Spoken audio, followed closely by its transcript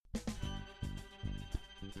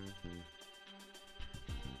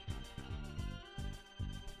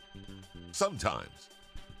Sometimes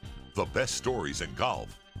the best stories in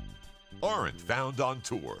golf aren't found on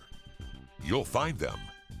tour. You'll find them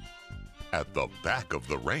at the back of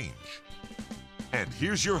the range. And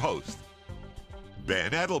here's your host,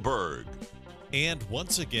 Ben Adelberg. And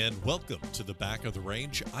once again, welcome to the Back of the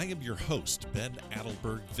Range. I am your host, Ben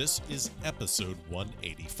Adelberg. This is episode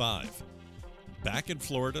 185. Back in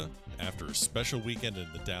Florida after a special weekend in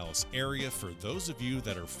the Dallas area. For those of you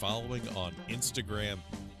that are following on Instagram,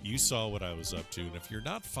 you saw what I was up to. And if you're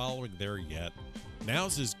not following there yet,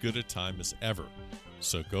 now's as good a time as ever.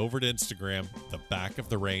 So go over to Instagram, the Back of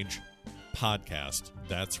the Range podcast.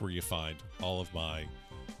 That's where you find all of my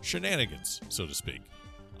shenanigans, so to speak.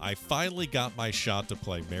 I finally got my shot to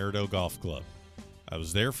play Maridoe Golf Club. I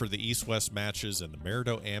was there for the East-West matches and the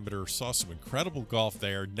Maridoe Amateur, saw some incredible golf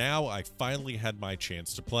there. Now I finally had my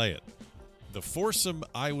chance to play it. The foursome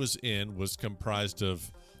I was in was comprised of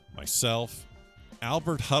myself,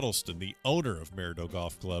 Albert Huddleston, the owner of Maridoe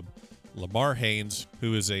Golf Club, Lamar Haynes,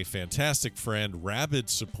 who is a fantastic friend, rabid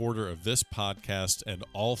supporter of this podcast and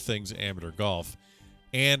all things amateur golf,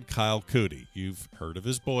 and Kyle Cootie. You've heard of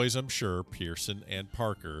his boys, I'm sure, Pearson and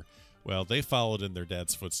Parker. Well, they followed in their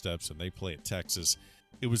dad's footsteps, and they play at Texas.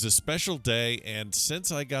 It was a special day, and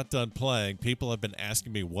since I got done playing, people have been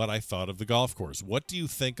asking me what I thought of the golf course. What do you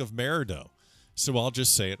think of Maridoe? So I'll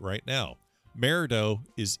just say it right now. Maridoe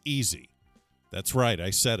is easy. That's right, I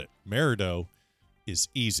said it. Maridoe is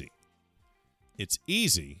easy. It's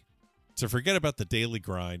easy to forget about the daily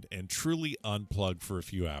grind and truly unplug for a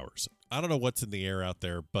few hours. I don't know what's in the air out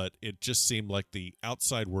there, but it just seemed like the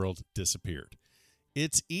outside world disappeared.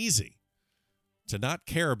 It's easy to not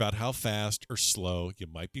care about how fast or slow you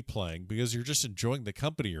might be playing because you're just enjoying the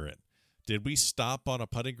company you're in. Did we stop on a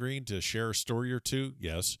putting green to share a story or two?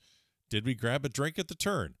 Yes. Did we grab a drink at the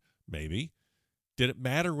turn? Maybe. Did it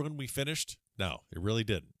matter when we finished? No, it really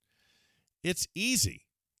didn't. It's easy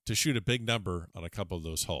to shoot a big number on a couple of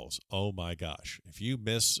those holes. Oh my gosh. If you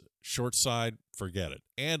miss short side, forget it.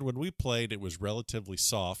 And when we played, it was relatively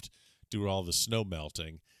soft due to all the snow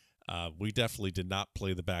melting. We definitely did not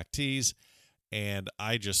play the back tees. And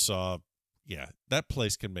I just saw, that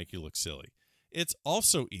place can make you look silly. It's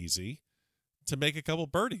also easy to make a couple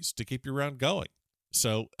birdies to keep your round going.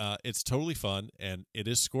 So it's totally fun and it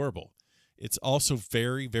is scoreable. It's also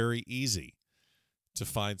very, very easy to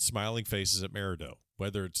find smiling faces at Maridoe.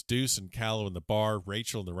 Whether it's Deuce and Callow in the bar,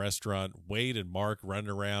 Rachel in the restaurant, Wade and Mark running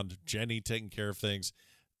around, Jenny taking care of things.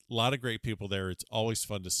 A lot of great people there. It's always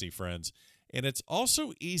fun to see friends. And it's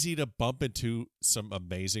also easy to bump into some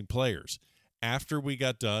amazing players. After we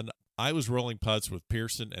got done, I was rolling putts with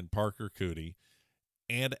Pearson and Parker Cootie,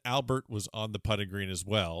 and Albert was on the putting green as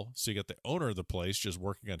well. So you got the owner of the place just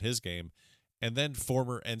working on his game. And then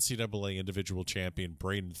former NCAA individual champion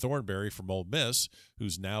Braden Thornberry from Ole Miss,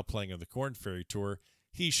 who's now playing on the Korn Ferry Tour,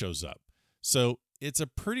 he shows up. So it's a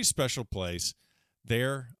pretty special place.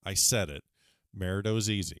 There, I said it, Maridoe is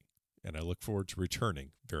easy, and I look forward to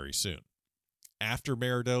returning very soon. After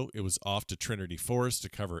Maridoe, it was off to Trinity Forest to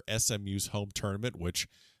cover SMU's home tournament, which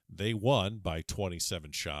they won by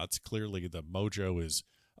 27 shots. Clearly, the mojo is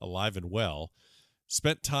alive and well.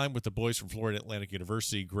 Spent time with the boys from Florida Atlantic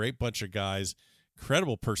University. Great bunch of guys,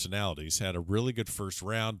 incredible personalities. Had a really good first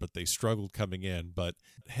round, but they struggled coming in. But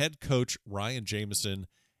head coach Ryan Jameson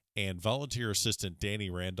and volunteer assistant Danny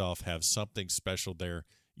Randolph have something special there.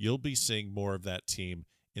 You'll be seeing more of that team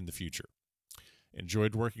in the future.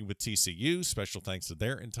 Enjoyed working with TCU. Special thanks to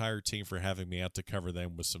their entire team for having me out to cover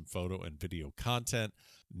them with some photo and video content.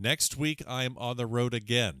 Next week, I am on the road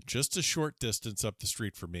again, just a short distance up the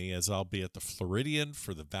street for me, as I'll be at the Floridian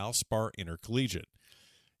for the Valspar Intercollegiate.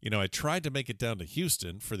 I tried to make it down to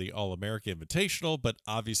Houston for the All-America Invitational, but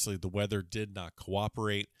obviously the weather did not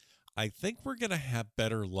cooperate. I think we're going to have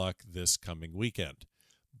better luck this coming weekend.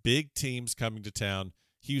 Big teams coming to town: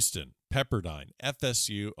 Houston, Pepperdine,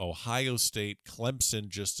 FSU, Ohio State, Clemson,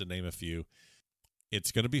 just to name a few.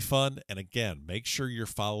 It's going to be fun, and again, make sure you're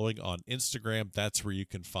following on Instagram. That's where you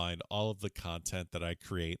can find all of the content that I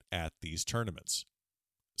create at these tournaments.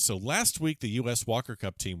 So last week, the U.S. Walker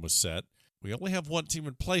Cup team was set. We only have one team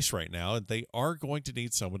in place right now, and they are going to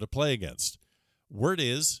need someone to play against. Word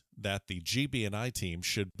is that the GB&I team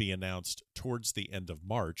should be announced towards the end of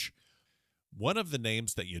March. One of the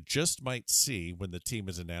names that you just might see when the team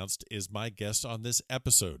is announced is my guest on this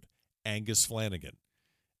episode, Angus Flanagan.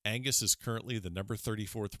 Angus is currently the number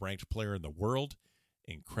 34th ranked player in the world.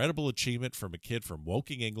 Incredible achievement from a kid from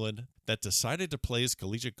Woking, England, that decided to play his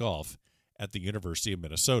collegiate golf at the University of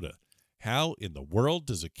Minnesota. How in the world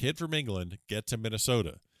does a kid from England get to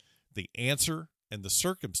Minnesota? The answer and the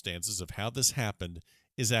circumstances of how this happened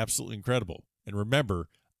is absolutely incredible. And remember,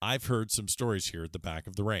 I've heard some stories here at the back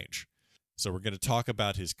of the range. So we're going to talk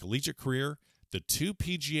about his collegiate career, the 2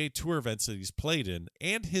 PGA Tour events that he's played in,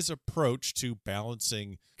 and his approach to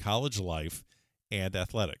balancing college life and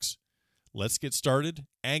athletics. Let's get started.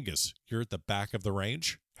 Angus, you're at the back of the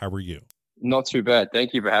range. How are you? Not too bad.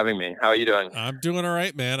 Thank you for having me. How are you doing? I'm doing all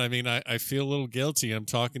right, man. I mean, I feel a little guilty. I'm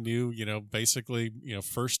talking to you, basically,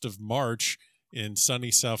 1st of March in sunny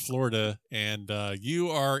South Florida, and you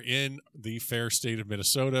are in the fair state of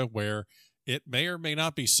Minnesota, where it may or may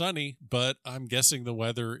not be sunny, but I'm guessing the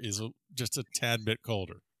weather is just a tad bit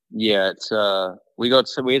colder. Yeah, it's we had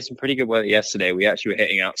some pretty good weather yesterday. We actually were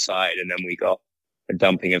hitting outside, and then we got a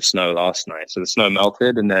dumping of snow last night. So the snow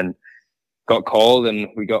melted, and then got cold, and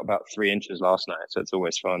we got about 3 inches last night. So it's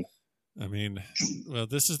always fun. I mean, well,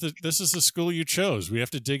 this is the school you chose. We have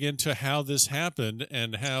to dig into how this happened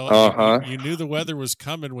and how you knew the weather was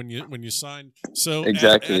coming when you signed. So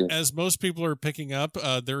exactly, as most people are picking up,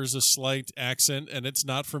 there is a slight accent, and it's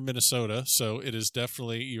not from Minnesota. So it is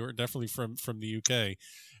you're definitely from the UK.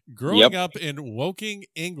 Growing up in Woking,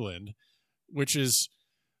 England, which is,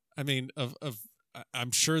 I mean,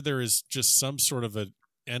 I'm sure there is just some sort of a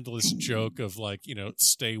endless joke of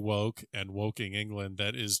stay woke and Woking, England.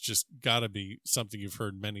 That is just got to be something you've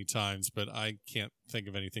heard many times, but I can't think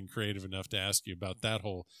of anything creative enough to ask you about that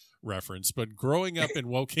whole reference. But growing up in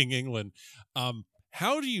Woking, England,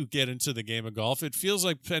 how do you get into the game of golf? It feels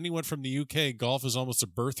like anyone from the UK, golf is almost a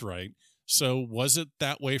birthright. So was it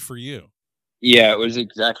that way for you? Yeah, it was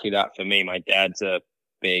exactly that for me. My dad's a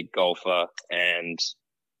big golfer, and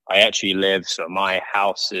I actually so my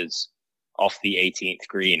house is off the 18th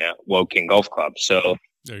green at Woking Golf Club. So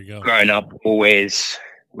there you go. Growing up, always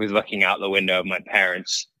was looking out the window of my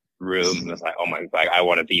parents' room and was like, oh my, I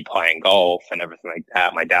want to be playing golf and everything like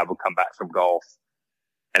that. My dad would come back from golf,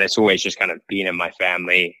 and it's always just kind of been in my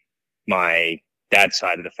family. My dad's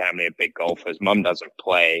side of the family are big golfers. Mum doesn't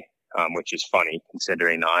play, which is funny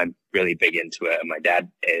considering that I'm really big into it and my dad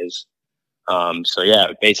is. So yeah,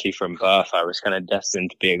 basically from birth, I was kind of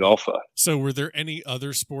destined to be a golfer. So were there any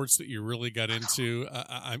other sports that you really got into?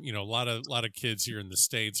 A lot of kids here in the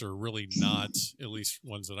States are really not, at least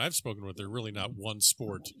ones that I've spoken with, they're really not one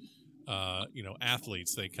sport,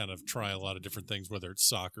 athletes. They kind of try a lot of different things, whether it's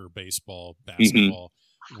soccer, baseball, basketball.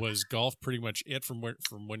 Mm-hmm. Was golf pretty much it from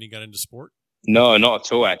when you got into sport? No, not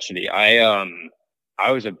at all, actually.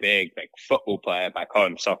 I was a big football player back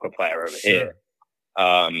home, soccer player over here.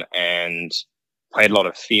 And played a lot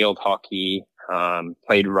of field hockey,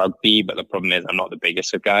 played rugby, but the problem is I'm not the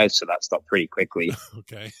biggest of guys, so that stopped pretty quickly.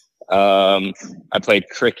 Okay. I played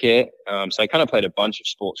cricket, so I kind of played a bunch of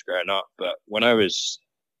sports growing up, but when I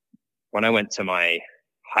went to my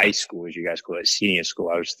high school, as you guys call it, senior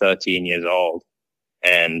school, I was 13 years old,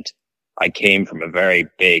 and I came from a very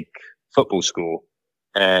big football school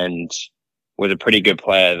and was a pretty good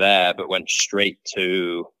player there, but went straight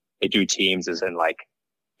to, they do teams as in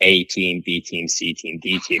A team, B team, C team,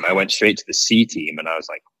 D team. I went straight to the C team, and I was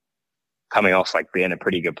coming off being a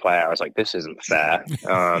pretty good player. I was like, this isn't fair.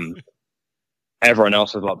 Everyone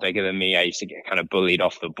else was a lot bigger than me. I used to get kind of bullied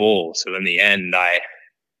off the ball. So in the end, I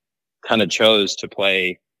kind of chose to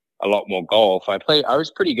play a lot more golf. I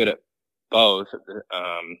was pretty good at both.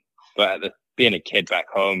 But being a kid back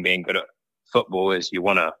home, being good at football is you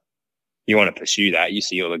want to pursue that. You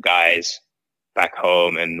see all the guys back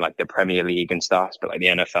home and the Premier League and stuff, but the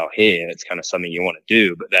NFL here, it's kind of something you want to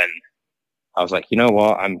do. But then I was like, you know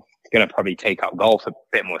what? I'm going to probably take up golf a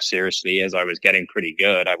bit more seriously as I was getting pretty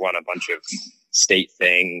good. I won a bunch of state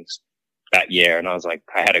things that year. And I was like,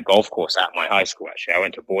 I had a golf course at my high school. Actually, I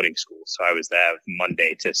went to boarding school. So I was there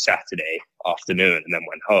Monday to Saturday afternoon and then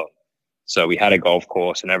went home. So we had a golf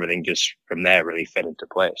course and everything just from there really fit into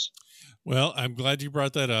place. Well, I'm glad you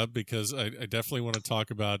brought that up because I definitely want to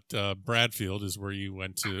talk about Bradfield is where you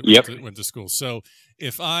went to school. So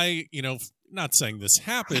if I, not saying this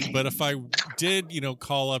happened, but if I did,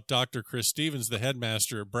 call up Dr. Chris Stevens, the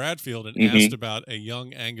headmaster at Bradfield, and asked about a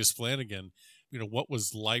young Angus Flanagan, what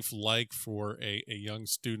was life like for a young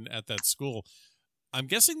student at that school? I'm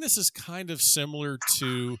guessing this is kind of similar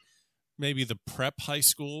to maybe the prep high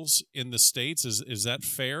schools in the States. Is that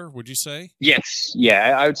fair, would you say? Yes.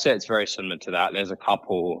 Yeah, I would say it's very similar to that. There's a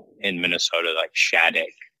couple in Minnesota, like Shattuck.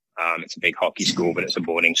 It's a big hockey school, but it's a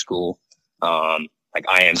boarding school. Like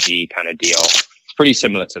IMG kind of deal. It's pretty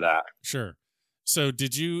similar to that. Sure. So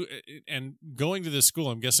did you, and going to this school,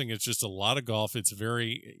 I'm guessing it's just a lot of golf. It's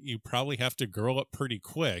you probably have to grow up pretty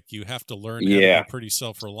quick. You have to learn how to be pretty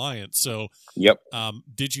self-reliant. So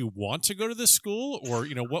did you want to go to this school, or,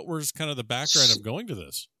 what was kind of the background of going to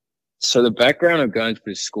this? So the background of going to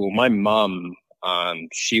this school, my mom,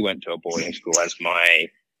 she went to a boarding school as my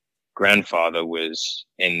grandfather was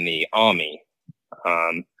in the army.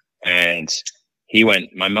 And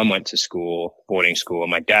my mum went to boarding school,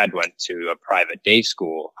 and my dad went to a private day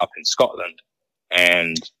school up in Scotland.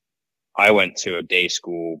 And I went to a day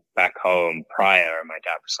school back home prior, and my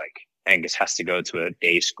dad was like, Angus has to go to a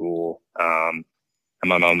day school. And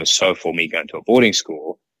my mum was so for me going to a boarding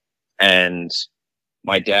school. And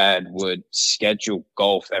my dad would schedule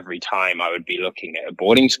golf every time I would be looking at a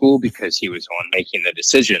boarding school, because he was on making the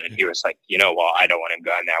decision. And he was like, you know what? I don't want him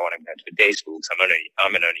going there. I want him going to a day school because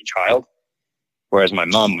I'm an only child. Whereas my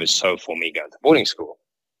mum was so for me going to boarding school.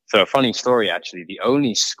 So a funny story, actually, the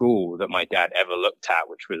only school that my dad ever looked at,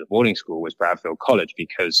 which was a boarding school, was Bradfield College,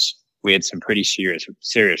 because we had some pretty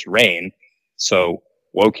serious rain. So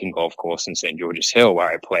Woking Golf Course in St. George's Hill, where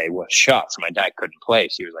I play, was shut. So my dad couldn't play.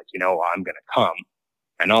 So he was like, you know what? I'm going to come.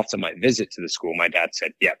 And after my visit to the school, my dad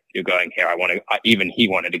said, yeah, you're going here. Even he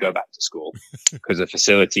wanted to go back to school because the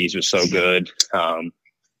facilities were so good.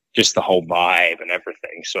 Just the whole vibe and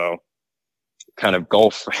everything. So kind of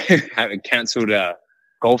golf, having canceled a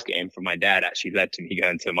golf game for my dad actually led to me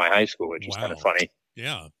going to my high school, which was kind of funny.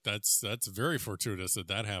 Yeah, that's very fortuitous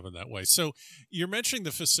that happened that way. So you're mentioning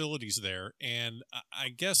the facilities there, and I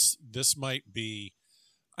guess this might be,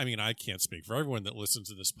 I mean, I can't speak for everyone that listens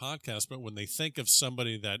to this podcast, but when they think of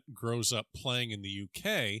somebody that grows up playing in the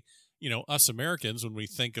UK, you know, us Americans, when we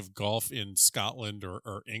think of golf in Scotland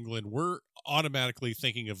or England, we're automatically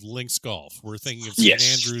thinking of links golf. We're thinking of St.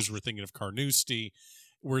 Andrews. We're thinking of Carnoustie.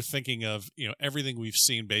 We're thinking of, you know, everything we've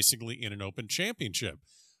seen basically in an Open Championship.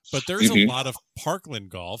 But there's a lot of parkland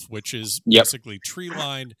golf, which is basically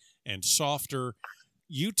tree-lined and softer.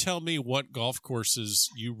 You tell me what golf courses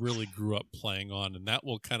you really grew up playing on, and that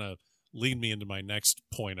will kind of lead me into my next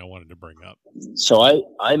point I wanted to bring up. So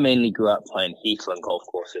I mainly grew up playing heathland golf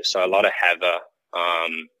courses, so a lot of heather.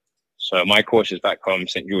 So my courses back home,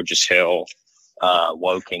 St. George's Hill,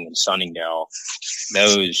 Woking and Sunningdale,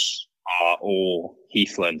 those are all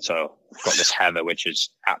heathland. So I've got this heather, which is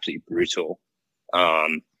absolutely brutal.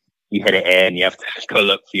 You hit it in, you have to go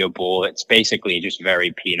look for your ball. It's basically just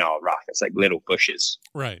very penile rough. It's like little bushes.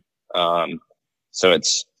 Right. So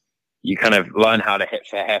you kind of learn how to hit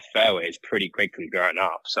fairways pretty quickly growing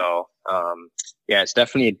up. So, it's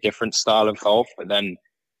definitely a different style of golf. But then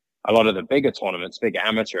a lot of the bigger tournaments, big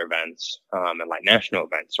amateur events, and like national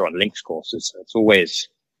events are on links courses. So it's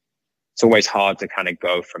always hard to kind of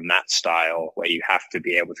go from that style where you have to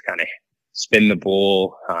be able to kind of spin the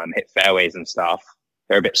ball, hit fairways and stuff.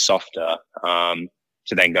 They're a bit softer, to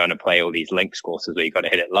then go and play all these links courses where you got to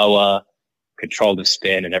hit it lower, control the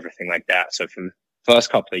spin and everything like that. So for the first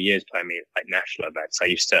couple of years playing like national events, I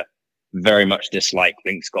used to very much dislike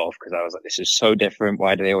links golf because I was like, this is so different.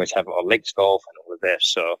 Why do they always have it on links golf and all of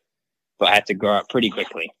this? But I had to grow up pretty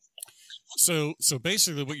quickly. So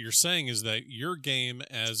basically what you're saying is that your game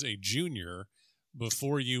as a junior,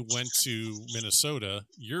 before you went to Minnesota,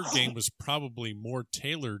 your game was probably more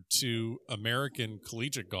tailored to American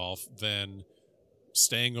collegiate golf than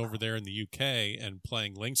staying over there in the UK and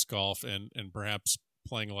playing links golf and perhaps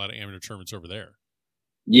playing a lot of amateur tournaments over there.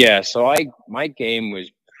 Yeah, so my game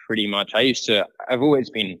was pretty much, I've always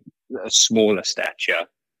been a smaller stature,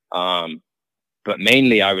 but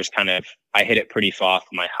mainly I hit it pretty far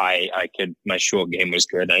for my height. My short game was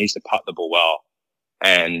good. I used to putt the ball well,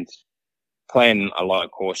 and playing a lot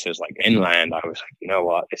of courses like inland, I was like, you know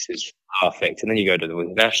what, this is perfect. And then you go to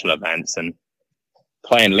the national events, and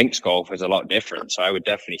playing links golf is a lot different. So I would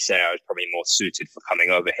definitely say I was probably more suited for coming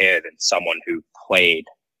over here than someone who played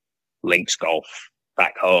links golf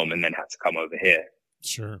back home and then had to come over here.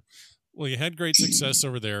 Sure. Well, you had great success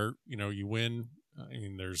over there. You know, you win. I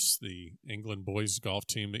mean, there's the England boys golf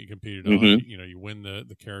team that you competed on. You know, you win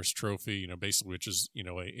the Karras Trophy, you know, basically, which is, you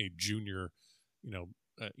know, a junior,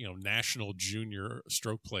 national junior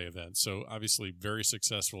stroke play event. So obviously very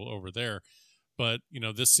successful over there. But, you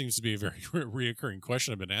know, this seems to be a very reoccurring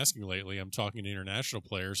question I've been asking lately. I'm talking to international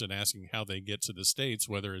players and asking how they get to the States,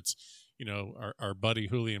 whether it's, you know, our buddy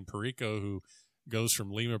Julian Perico, who goes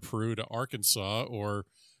from Lima, Peru to Arkansas, or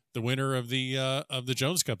the winner of the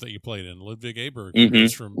Jones Cup that you played in, Ludwig Aberg, who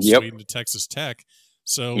goes from Sweden to Texas Tech.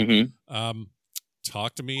 So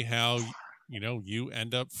talk to me how, you know, you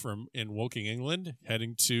end up in Woking, England,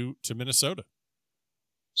 heading to Minnesota.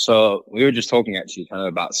 So we were just talking actually kind of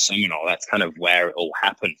about Seminole. That's kind of where it all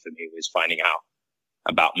happened for me, was finding out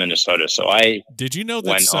about Minnesota. So did you know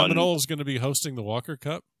that Seminole is going to be hosting the Walker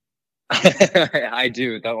Cup? I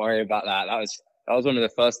do. Don't worry about that. That was one of the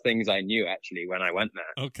first things I knew actually when I went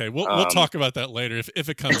there. Okay, we'll talk about that later if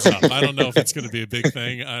it comes up. I don't know if it's going to be a big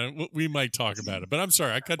thing. We might talk about it, but I'm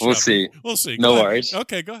sorry I cut you off. We'll see. We'll see. No worries.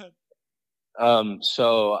 Okay, go ahead.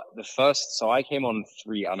 So I came on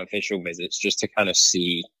 3 unofficial visits just to kind of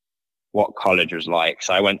see what college was like.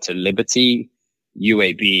 So I went to Liberty,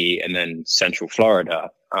 UAB, and then Central Florida,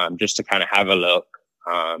 just to kind of have a look.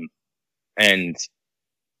 And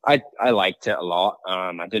I liked it a lot.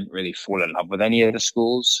 I didn't really fall in love with any of the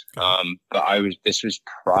schools. But this was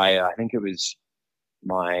prior, I think it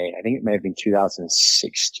may have been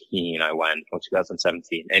 2016 I went, or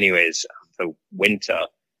 2017. Anyways, the winter.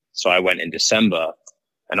 So I went in December,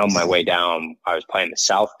 and on my way down, I was playing the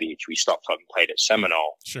South Beach. We stopped up and played at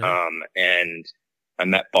Seminole. Sure. And I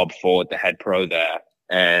met Bob Ford, the head pro there,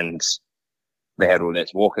 and they had all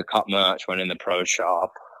this Walker Cup merch, went in the pro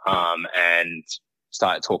shop, and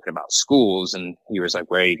started talking about schools. And he was like,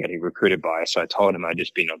 where are you getting recruited by? So I told him I'd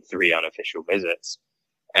just been on 3 unofficial visits.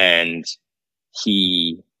 And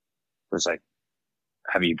he was like,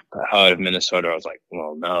 have you heard of Minnesota? I was like,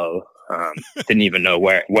 well, no. Didn't even know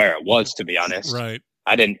where it was, to be honest. Right.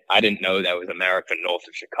 I didn't know there was America north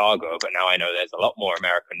of Chicago, but now I know there's a lot more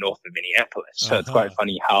America north of Minneapolis. So It's quite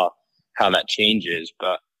funny how that changes.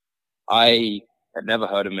 But I had never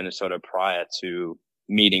heard of Minnesota prior to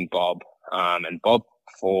meeting Bob. And Bob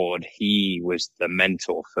Ford, he was the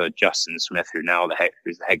mentor for Justin Smith, who's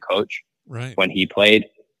the head coach. Right. When he played,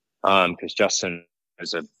 because Justin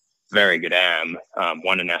was a very good AM,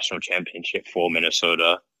 won a national championship for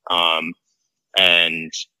Minnesota,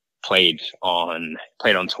 and played on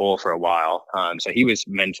tour for a while. So he was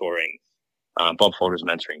mentoring, Bob Ford was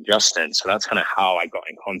mentoring Justin. So that's kind of how I got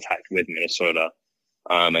in contact with Minnesota.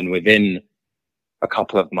 And within a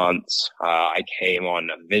couple of months, I came on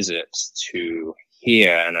a visit to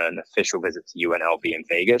here and an official visit to UNLV in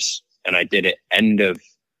Vegas. And I did it end of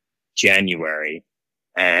January,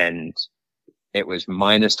 and it was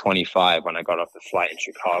minus 25 when I got off the flight in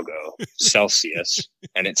Chicago, Celsius.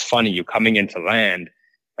 And it's funny, you're coming into land,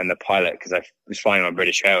 and the pilot, because I was flying on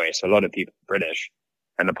British Airways, so a lot of people are British,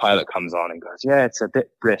 and the pilot comes on and goes, yeah, it's a bit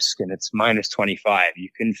brisk and it's minus 25. You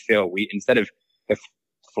can feel instead of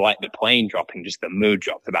the plane dropping, just the mood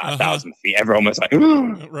dropped about 1,000 feet. Everyone was like,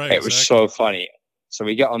 right, it was so funny. So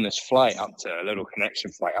we get on this flight a little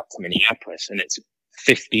connection flight up to Minneapolis, and it's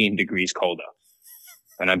 15 degrees colder.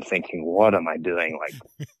 And I'm thinking, what am I doing?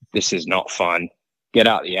 Like, this is not fun. Get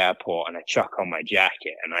out the airport, and I chuck on my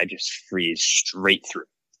jacket, and I just freeze straight through.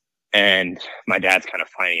 And my dad's kind of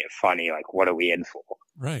finding it funny, like, what are we in for?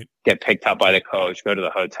 Right. Get picked up by the coach, go to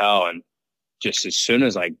the hotel, and just as soon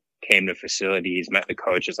as I came to facilities, met the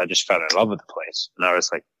coaches, I just fell in love with the place. And I was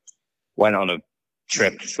like, went on a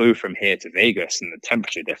trip, flew from here to Vegas, and the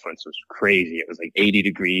temperature difference was crazy. It was like 80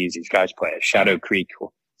 degrees. These guys play at Shadow Creek.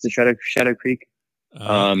 Is it Shadow Creek?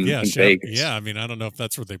 Yeah, Vegas. Yeah. I mean, I don't know if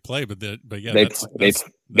that's where they play, but yeah,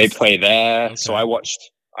 they play there. Okay. So I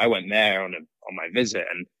went there on my visit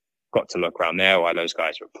and got to look around there while those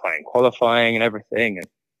guys were playing qualifying and everything. And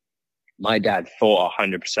my dad thought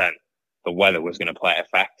 100% the weather was going to play a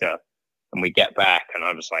factor. And we get back, and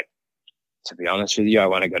I was like, to be honest with you, I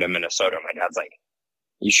want to go to Minnesota. My dad's like,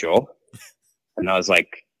 you sure? And I was like,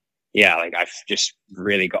 yeah, like I've just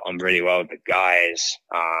really got on really well with the guys.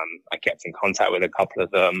 I kept in contact with a couple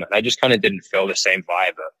of them, and I just kind of didn't feel the same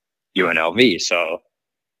vibe at UNLV. So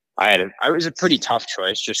I was a pretty tough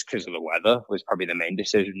choice just because of the weather was probably the main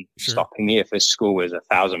decision stopping me. If this school was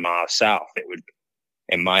 1,000 miles south, it would,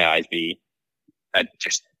 in my eyes, be a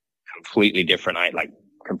just completely different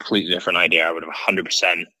idea. I would have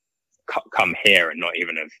 100% come here and not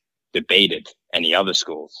even have debated any other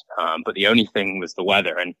schools. But the only thing was the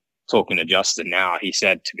weather. And talking to Justin now, he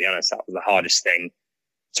said, to be honest, that was the hardest thing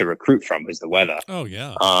to recruit from was the weather. Oh,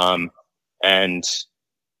 yeah. And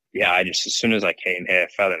yeah, I just, as soon as I came here,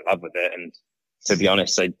 fell in love with it. And to be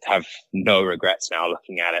honest, I have no regrets now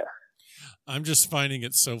looking at it. I'm just finding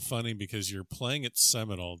it so funny because you're playing at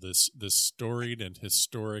Seminole, this storied and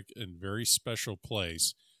historic and very special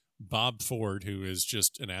place. Bob Ford, who is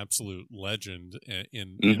just an absolute legend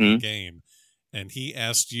in the game. And he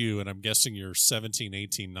asked you, and I'm guessing you're 17,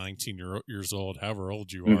 18, 19 years old, however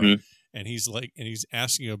old you are. And he's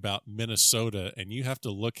asking you about Minnesota, and you have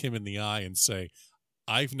to look him in the eye and say,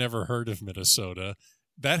 I've never heard of Minnesota.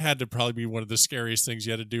 That had to probably be one of the scariest things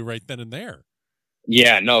you had to do right then and there.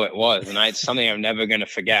 Yeah, no, it was. And it's something I'm never going to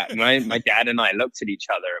forget. My dad and I looked at each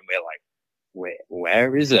other and we're like,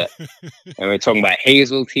 where is it? And we're talking about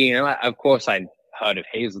Hazeltine. And of course, I'd heard of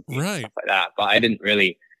Hazeltine and stuff like that, but I didn't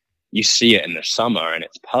really, you see it in the summer and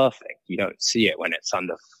it's perfect. You don't see it when it's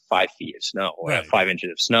under 5 feet of snow or 5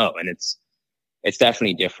 inches of snow. And it's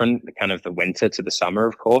definitely different, the kind of the winter to the summer,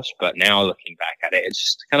 of course. But now looking back at it, it's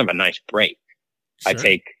just kind of a nice break. Sure. I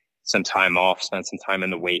take some time off, spend some time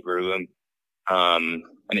in the weight room.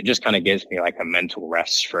 and it just kind of gives me like a mental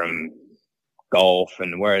rest from golf.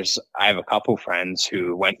 And whereas I have a couple friends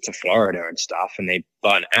who went to Florida and stuff and they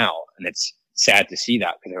burnt out, and it's sad to see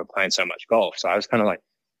that because they were playing so much golf. So I was kind of like,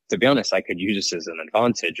 to be honest, I could use this as an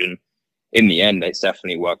advantage. And in the end, it's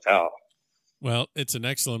definitely worked out. Well, it's an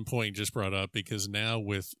excellent point you just brought up, because now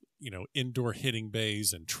with, indoor hitting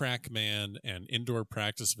bays and TrackMan and indoor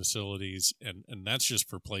practice facilities, and that's just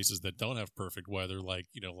for places that don't have perfect weather, like,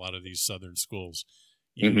 a lot of these southern schools,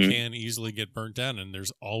 you can easily get burnt down, and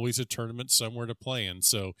there's always a tournament somewhere to play in.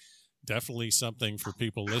 So definitely something for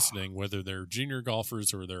people listening, whether they're junior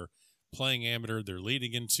golfers or they're playing amateur, they're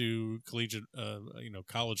leading into collegiate,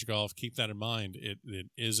 college golf. Keep that in mind. It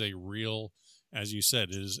is a real, as you said,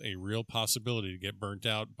 it is a real possibility to get burnt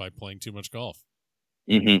out by playing too much golf.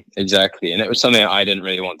 Exactly. And it was something I didn't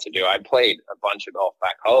really want to do. I played a bunch of golf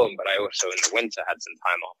back home, but I also in the winter had some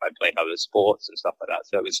time off. I played other sports and stuff like that.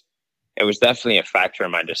 So it was definitely a factor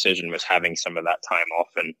in my decision, was having some of that time off.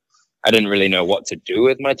 And I didn't really know what to do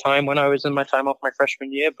with my time when I was in my time off my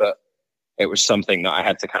freshman year, but it was something that I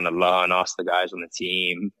had to kind of learn, ask the guys on the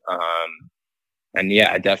team. And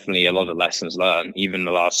yeah, definitely a lot of lessons learned. Even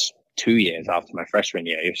the last 2 years after my freshman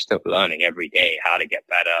year, you're still learning every day how to get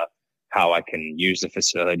better, how I can use the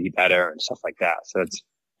facility better and stuff like that. So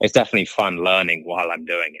it's definitely fun learning while I'm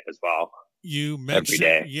doing it as well. You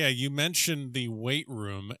mentioned, you mentioned the weight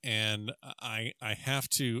room, and I have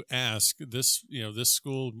to ask this, this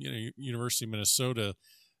school, University of Minnesota,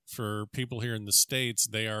 for people here in the States,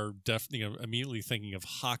 they are definitely immediately thinking of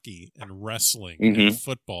hockey and wrestling and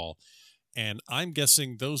football. And I'm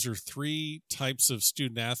guessing those are three types of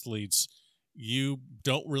student athletes you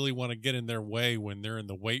don't really want to get in their way when they're in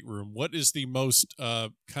the weight room. What is the most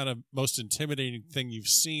most intimidating thing you've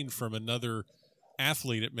seen from another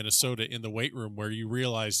athlete at Minnesota in the weight room, where you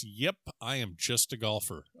realize, yep, I am just a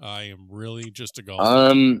golfer. I am really just a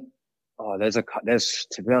golfer. There's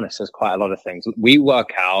to be honest, there's quite a lot of things. We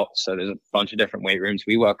work out, so there's a bunch of different weight rooms.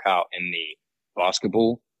 We work out in the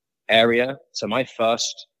basketball area. So my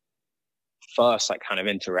first like kind of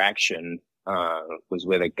interaction was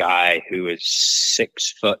with a guy who was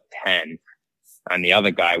 6'10", and the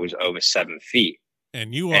other guy was over 7 feet.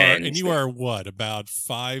 And you are what, about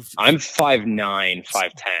 5? I'm 5'9",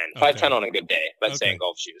 5'10", 5'10" on a good day. Let's say in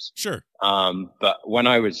golf shoes. Sure. But when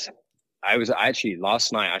I was actually,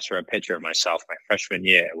 last night I saw a picture of myself my freshman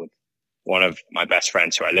year with one of my best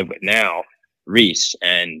friends who I live with now, Reese,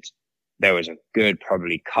 and there was a good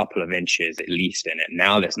probably couple of inches at least in it.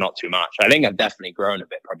 Now there's not too much. I think I've definitely grown a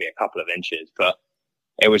bit, probably a couple of inches, but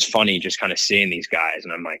it was funny just kind of seeing these guys,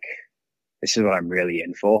 and I'm like, this is what I'm really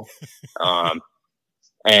in for.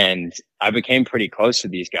 And I became pretty close to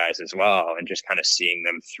these guys as well, and just kind of seeing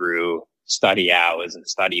them through study hours and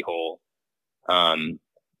study hall. And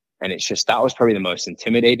it's just, that was probably the most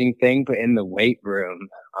intimidating thing. But in the weight room,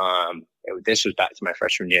 this was back to my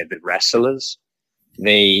freshman year, the wrestlers,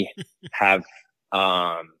 they have,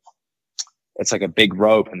 it's like a big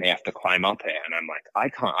rope and they have to climb up it. And I'm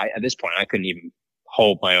like, at this point, I couldn't even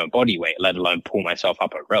hold my own body weight, let alone pull myself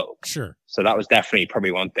up a rope. Sure. So that was definitely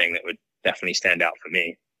probably one thing that would definitely stand out for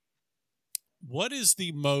me. What is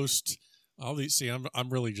the most, I'm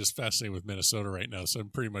really just fascinated with Minnesota right now. So I'm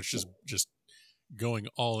pretty much just going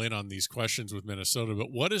all in on these questions with Minnesota,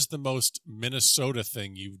 but what is the most Minnesota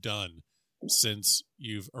thing you've done since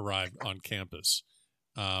you've arrived on campus?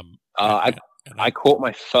 I caught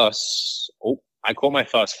my first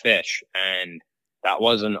fish, and that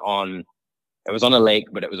wasn't on, it was on a lake,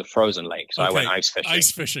 but it was a frozen lake. So I went ice fishing.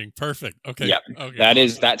 Ice fishing. Perfect. Okay. Yep. Okay.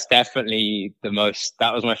 That's definitely that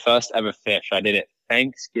was my first ever fish. I did it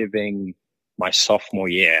Thanksgiving my sophomore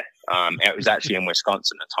year. It was actually in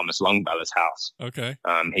Wisconsin at Thomas Longbeller's house. Okay.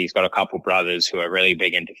 He's got a couple brothers who are really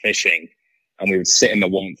big into fishing, and we would sit in the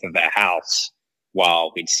warmth of their house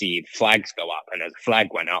while we'd see flags go up. And as the flag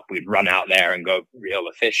went up, we'd run out there and go reel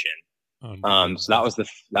the fish in. So that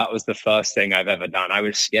was the first thing I've ever done. I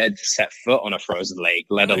was scared to set foot on a frozen lake,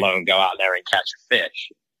 let alone go out there and catch a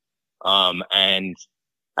fish. And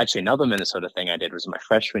actually another Minnesota thing I did was my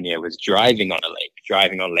freshman year was driving on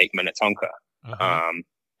Lake Minnetonka,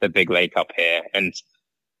 the big lake up here. And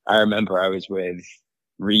I remember I was with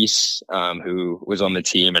Reese, who was on the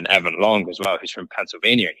team, and Evan Long as well, who's from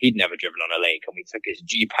Pennsylvania, and he'd never driven on a lake. And we took his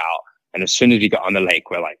Jeep out, and as soon as we got on the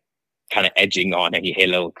lake, we're like kind of edging on, and you hear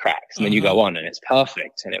little cracks, and then you go on, and it's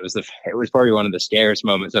perfect. And it was probably one of the scariest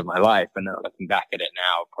moments of my life. And now looking back at it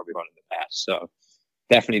now, probably one of the best. So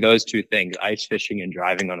definitely those two things, ice fishing and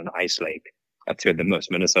driving on an ice lake, are two of the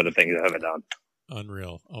most Minnesota things I've ever done.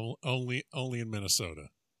 Unreal. Only in Minnesota.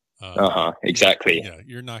 Exactly. Yeah,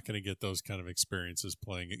 you're not going to get those kind of experiences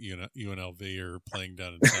playing at UNLV or playing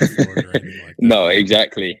down in South Florida or anything like that. No,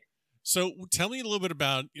 exactly. So tell me a little bit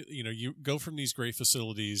about, you go from these great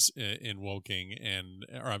facilities in Woking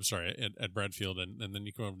at Bradfield, and then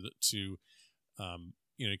you come over to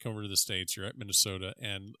you come over to the States, you're at Minnesota.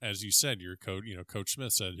 And as you said, your coach, Coach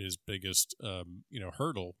Smith said his biggest,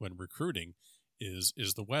 hurdle when recruiting is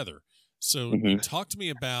the weather. So talk to me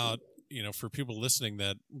about, for people listening,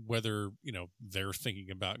 that whether, they're thinking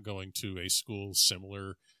about going to a school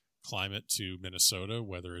similar climate to Minnesota,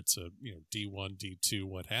 whether it's a D1, D2,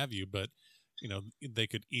 what have you, but they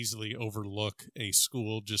could easily overlook a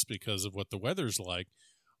school just because of what the weather's like.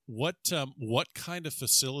 What kind of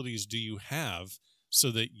facilities do you have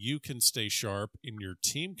so that you can stay sharp and your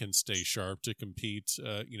team can stay sharp to compete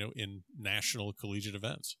in national collegiate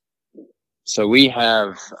events? So we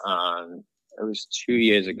have it was 2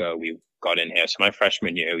 years ago we got in here. So my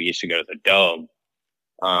freshman year we used to go to the Dome.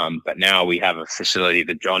 But now we have a facility,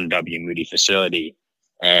 the John W. Moody facility,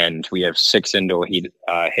 and we have 6 indoor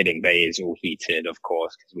hitting bays, all heated, of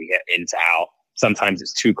course, because we get in to out. Sometimes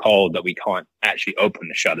it's too cold that we can't actually open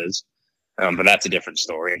the shutters, but that's a different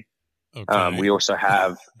story. Okay. We also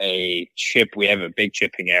have we have a big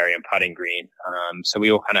chipping area and putting green. So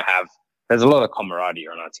we all kind of there's a lot of camaraderie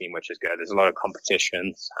on our team, which is good. There's a lot of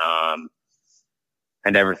competitions,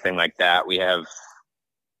 and everything like that. We have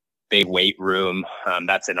big weight room.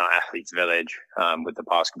 That's in our athletes village, with the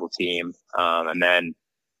basketball team. And then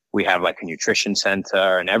we have like a nutrition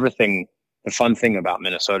center and everything. The fun thing about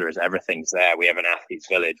Minnesota is everything's there. We have an athletes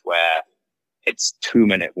village where it's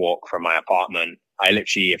 2-minute walk from my apartment. I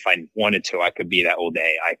literally, if I wanted to, I could be there all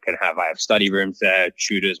day. I have study rooms there,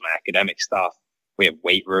 tutors, my academic stuff. We have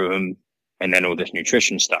weight room and then all this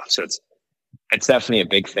nutrition stuff. So it's definitely a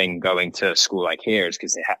big thing going to a school like here, is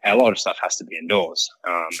because a lot of stuff has to be indoors.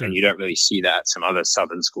 Sure. And you don't really see that at some other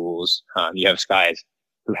southern schools. You have guys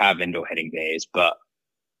who have indoor hitting days, but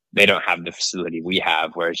they don't have the facility we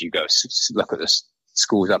have. Whereas you go look at the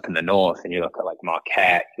schools up in the north and you look at like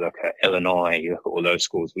Marquette, you look at Illinois, you look at all those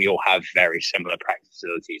schools, we all have very similar practice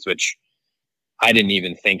facilities, which I didn't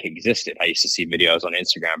even think existed. I used to see videos on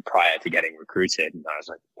Instagram prior to getting recruited, and I was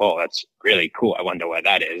like, "Whoa, that's really cool. I wonder where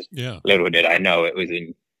that is." Yeah. Little did I know it was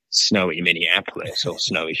in snowy Minneapolis or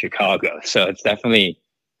snowy Chicago. So it's definitely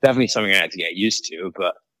something I had to get used to.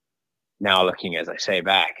 But now looking, as I say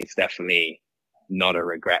back, it's definitely not a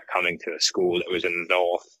regret coming to a school that was in the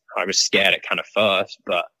north. I was scared at kind of first,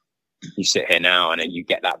 but you sit here now and then you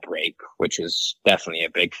get that break, which is definitely a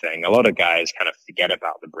big thing. A lot of guys kind of forget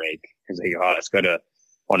about the break because they go, let's go to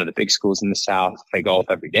one of the big schools in the South, play golf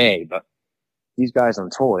every day. But these guys on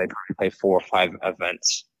tour, they probably play 4 or 5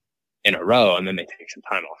 events in a row and then they take some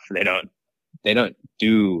time off. They don't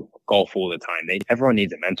do golf all the time. Everyone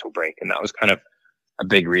needs a mental break. And that was kind of a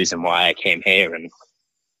big reason why I came here. And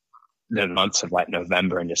the months of like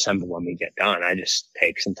November and December, when we get done, I just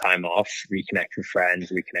take some time off, reconnect with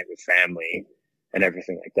friends, reconnect with family, and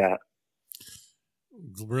everything like that.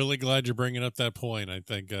 Really glad you're bringing up that point. I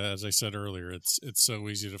think, as I said earlier, it's so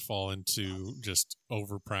easy to fall into just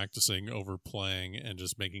over practicing, over playing, and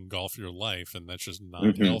just making golf your life, and that's just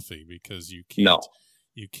not healthy, because you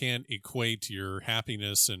can't equate your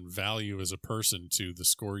happiness and value as a person to the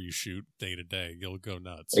score you shoot day to day. You'll go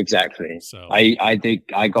nuts. Exactly. So I think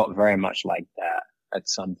I got very much like that at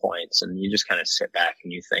some points, and you just kind of sit back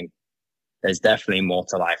and you think there's definitely more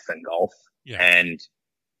to life than golf. Yeah. And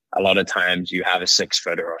a lot of times you have a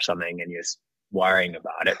 6-footer or something and you're worrying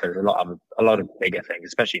about it. There's a lot of bigger things,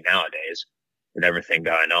 especially nowadays with everything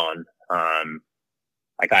going on.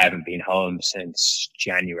 Like I haven't been home since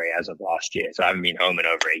January as of last year. So I haven't been home in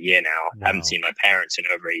over a year now. Wow. I haven't seen my parents in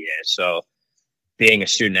over a year. So being a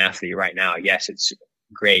student athlete right now, yes, it's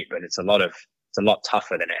great, but it's a lot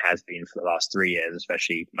tougher than it has been for the last 3 years,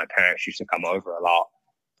 especially my parents used to come over a lot,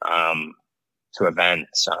 to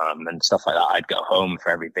events, and stuff like that. I'd go home for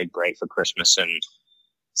every big break for Christmas and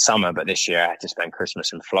summer, but this year I had to spend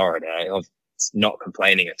Christmas in Florida. I was not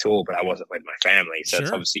complaining at all, but I wasn't with my family. So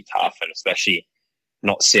It's obviously tough, and especially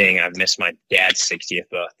not seeing, I've missed my dad's 60th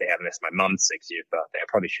birthday. I've missed my mum's 60th birthday. I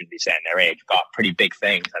probably shouldn't be saying their age, but pretty big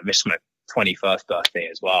things. I missed my 21st birthday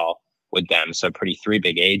as well with them. So 3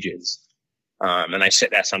 big ages. And I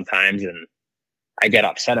sit there sometimes and I get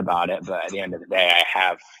upset about it. But at the end of the day, I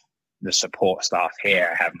have the support staff here.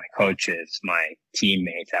 I have my coaches, my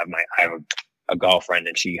teammates. I have a girlfriend,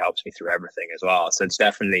 and she helps me through everything as well. So it's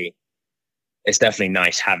definitely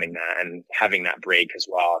nice having that, and having that break as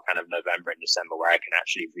well, kind of November and December, where I can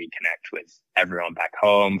actually reconnect with everyone back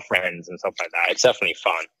home, friends and stuff like that. It's definitely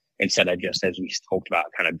fun, instead of just, as we talked about,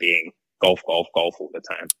 kind of being golf all the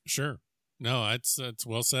time. Sure. No, it's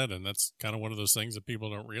well said. And that's kind of one of those things that people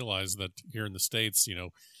don't realize, that here in the States,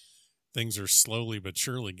 things are slowly but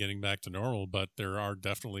surely getting back to normal, but there are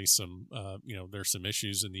definitely some, there's some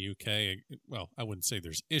issues in the UK. Well, I wouldn't say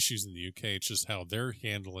there's issues in the UK. It's just how they're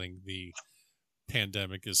handling the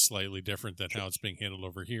pandemic is slightly different than how it's being handled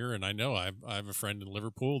over here. And I know I have a friend in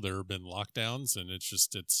Liverpool. There have been lockdowns, and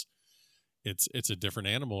it's a different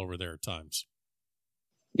animal over there at times.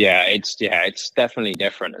 Yeah, it's definitely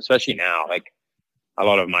different, especially now. Like, a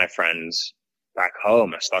lot of my friends back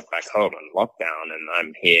home are stuck back home in lockdown, and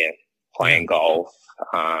I'm here playing golf.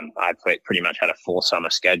 I pretty much had a full summer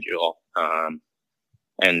schedule.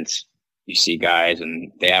 And you see guys,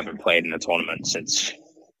 and they haven't played in a tournament since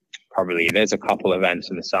probably, there's a couple events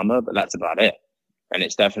in the summer, but that's about it. And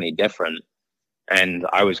it's definitely different. And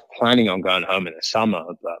I was planning on going home in the summer,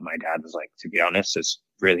 but my dad was like, to be honest, there's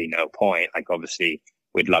really no point. Like, obviously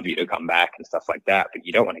we'd love you to come back and stuff like that, but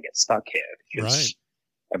you don't want to get stuck here because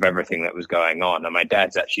of everything that was going on. And my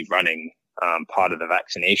dad's actually running part of the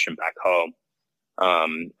vaccination back home.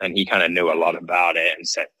 And he kind of knew a lot about it and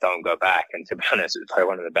said, don't go back. And to be honest, it was probably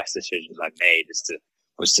one of the best decisions I've made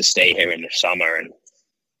was to stay here in the summer. And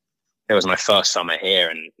it was my first summer here,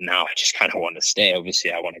 and now I just kind of want to stay.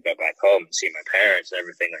 Obviously, I want to go back home and see my parents and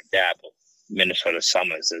everything like that. But Minnesota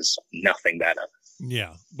summers is nothing better.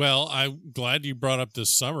 Yeah. Well, I'm glad you brought up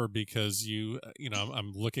this summer because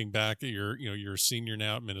I'm looking back at you're a senior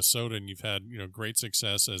now at Minnesota, and you've had, great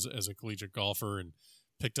success as a collegiate golfer and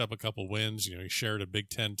picked up a couple wins. You shared a Big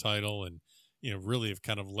Ten title, and, really have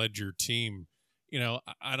kind of led your team.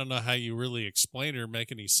 I don't know how you really explain it or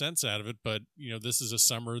make any sense out of it, but, this is a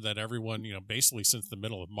summer that everyone, basically since the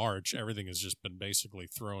middle of March, everything has just been basically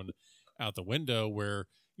thrown out the window where,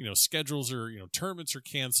 schedules are, tournaments are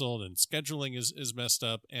canceled and scheduling is messed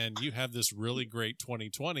up. And you have this really great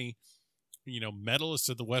 2020, medalist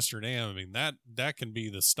at the Western Am. I mean, that can be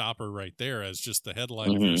the stopper right there as just the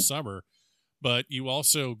headline of your summer. But you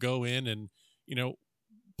also go in and,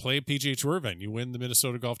 play a PGA Tour event. You win the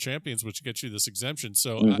Minnesota Golf Champions, which gets you this exemption.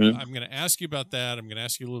 So I'm going to ask you about that. I'm going to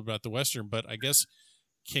ask you a little about the Western, but I guess,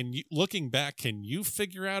 looking back, can you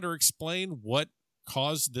figure out or explain what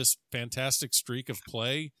caused this fantastic streak of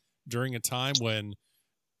play during a time when,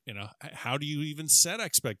 how do you even set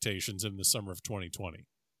expectations in the summer of 2020?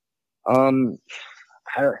 To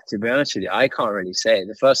be honest with you, I can't really say.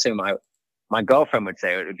 The first thing my girlfriend would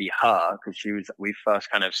say it would be her, because we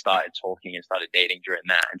first kind of started talking and started dating during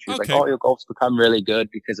that. And she was like, oh, your golf's become really good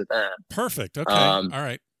because of that. Perfect. Okay. All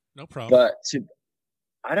right. No problem. But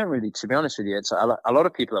I don't really, to be honest with you, it's a lot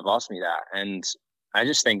of people have asked me that. And I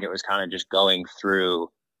just think it was kind of just going through,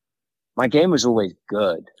 my game was always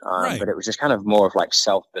good. But it was just kind of more of like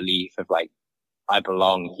self-belief of like, I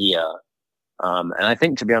belong here. And I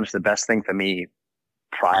think, to be honest, the best thing for me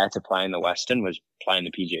prior to playing the Western was playing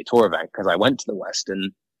the PGA Tour event, because I went to the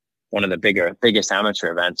Western, one of the biggest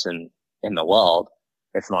amateur events in the world,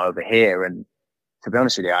 if not over here. And to be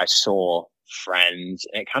honest with you, I saw friends,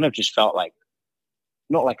 and it kind of just felt like,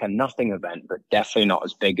 not like a nothing event, but definitely not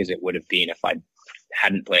as big as it would have been if I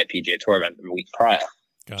hadn't played a PGA Tour event the week prior.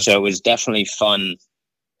 Gotcha. So it was definitely fun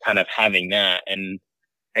kind of having that. And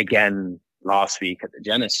again, last week at the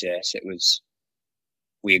Genesis,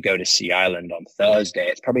 we go to Sea Island on Thursday.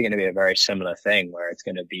 It's probably going to be a very similar thing where it's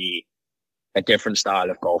going to be a different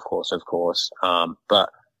style of golf course, of course. But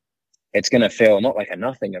it's going to feel not like a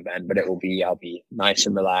nothing event, but I'll be nice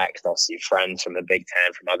and relaxed. I'll see friends from the Big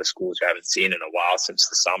Ten, from other schools who I haven't seen in a while since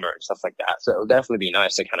the summer and stuff like that. So it'll definitely be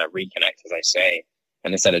nice to kind of reconnect, as I say,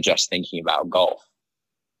 and instead of just thinking about golf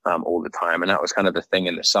all the time. And that was kind of the thing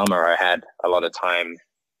in the summer. I had a lot of time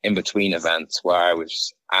in between events where I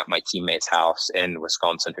was at my teammate's house in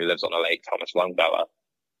Wisconsin, who lives on a lake, Thomas Longfellow.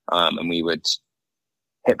 And we would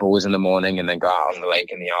hit balls in the morning and then go out on the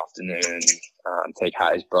lake in the afternoon, take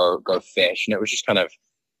out his boat, go fish. And it was just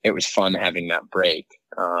it was fun having that break.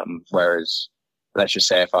 Whereas, let's just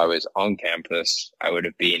say if I was on campus, I would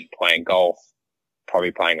have been playing golf,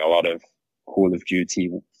 probably playing a lot of Call of Duty,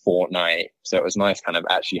 Fortnite. So it was nice kind of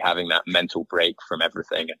actually having that mental break from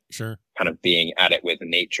everything. Sure. Kind of being at it with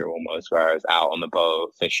nature almost, where I was out on the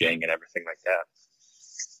boat, fishing and everything like that.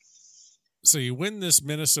 So you win this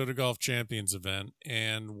Minnesota Golf Champions event,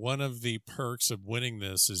 and one of the perks of winning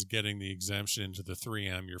this is getting the exemption into the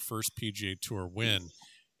 3M, your first PGA Tour win.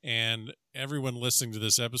 And everyone listening to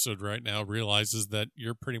this episode right now realizes that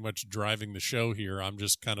you're pretty much driving the show here. I'm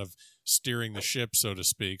just kind of steering the ship, so to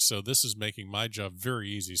speak. So this is making my job very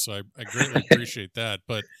easy. So I greatly appreciate that.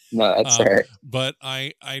 But no, that's all right. But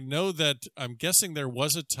I know that I'm guessing there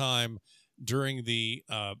was a time during the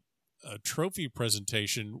a trophy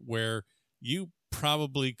presentation where you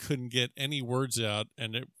probably couldn't get any words out,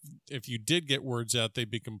 and if you did get words out,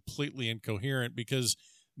 they'd be completely incoherent because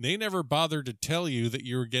they never bothered to tell you that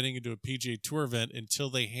you were getting into a PGA Tour event until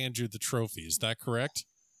they hand you the trophy. Is that correct?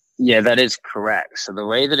 Yeah, that is correct. So the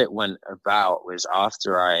way that it went about was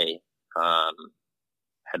after I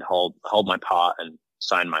had hold my part and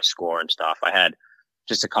signed my score and stuff, I had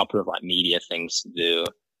just a couple of like media things to do.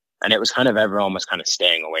 And it was kind of, everyone was kind of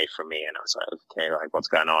staying away from me. And I was like, okay, like what's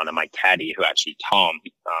going on? And my caddy, who actually Tom,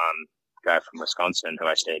 guy from Wisconsin who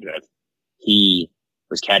I stayed with, he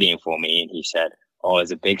was caddying for me and he said, oh,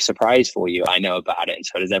 there's a big surprise for you. I know about it. And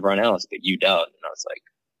so does everyone else, but you don't. And I was like,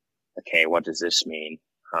 okay, what does this mean?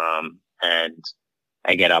 And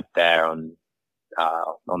I get up there on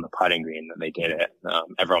the putting green and they did it.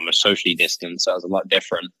 Everyone was socially distanced. So it was a lot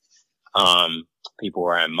different. People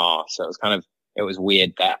were wearing masks. So it was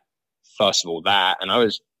weird that, first of all, that, and I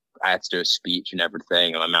had to do a speech and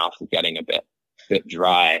everything, and my mouth was getting a bit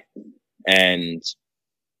dry. And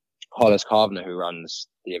Hollis Carvener, who runs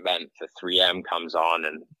the event for 3M, comes on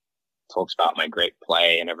and talks about my great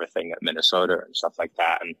play and everything at Minnesota and stuff like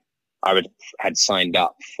that. And I had signed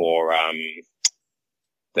up for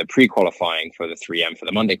the pre-qualifying for the 3M for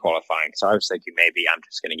the Monday qualifying. So I was thinking maybe I'm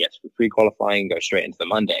just going to get to the pre-qualifying, go straight into the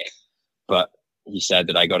Monday. But he said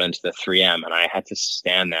that I got into the 3M and I had to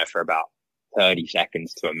stand there for about 30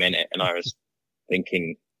 seconds to a minute. And I was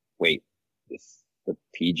thinking, wait, the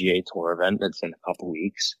PGA Tour event that's in a couple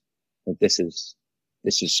weeks. Like, this is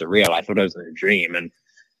surreal. I thought it was a dream. And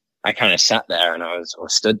I kind of sat there and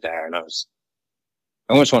stood there and I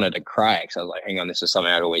almost wanted to cry because I was like, hang on, this is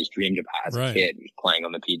something I'd always dreamed about as a kid, playing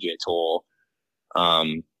on the PGA Tour.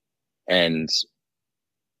 And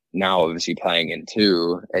now obviously playing in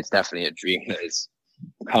two, it's definitely a dream that is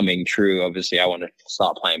coming true. Obviously I want to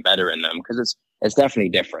start playing better in them because it's definitely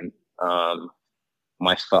different. I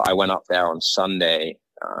went up there on Sunday,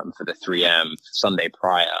 for the 3M Sunday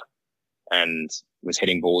prior and was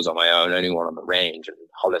hitting balls on my own, only one on the range, and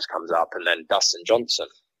Hollis comes up and then Dustin Johnson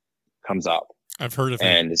comes up. I've heard of him.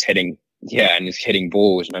 And is hitting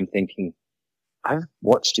balls. And I'm thinking, I've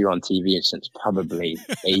watched you on TV since probably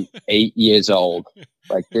eight years old.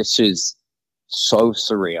 Like, this is so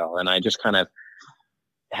surreal. And I just kind of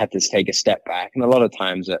had to take a step back. And a lot of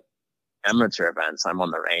times at amateur events, I'm on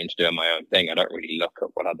the range doing my own thing. I don't really look at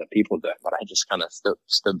what other people do, but I just kind of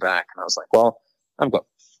stood back and I was like, well, I've got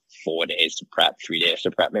 4 days to prep, 3 days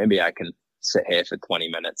to prep. Maybe I can sit here for 20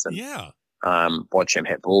 minutes and watch him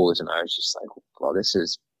hit balls. And I was just like, well, this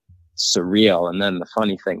is surreal. And then the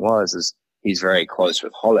funny thing is he's very close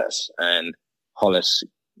with Hollis, and Hollis,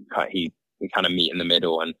 we kind of meet in the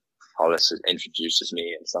middle, and Hollis introduces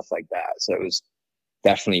me and stuff like that. So it was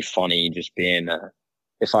definitely funny just being,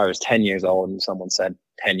 if I was 10 years old and someone said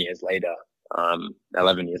 10 years later,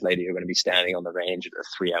 11 years later, you're going to be standing on the range at the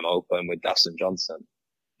 3M Open with Dustin Johnson.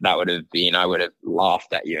 I would have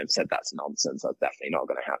laughed at you and said, that's nonsense. That's definitely not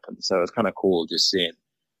going to happen. So it's kind of cool just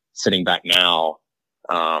sitting back now,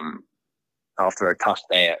 after a tough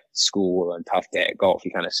day at school and tough day at golf,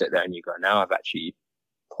 you kind of sit there and you go, now I've actually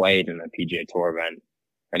played in a PGA Tour event.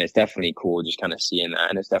 And it's definitely cool just kind of seeing that.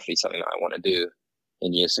 And it's definitely something that I want to do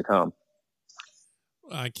in years to come.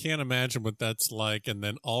 I can't imagine what that's like. And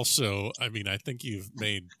then also, I mean, I think you've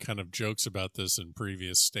made kind of jokes about this in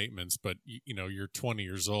previous statements, but you're 20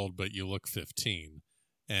 years old, but you look 15.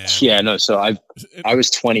 And yeah, no. So I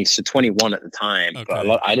was 20, so 21 at the time, okay.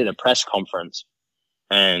 But I did a press conference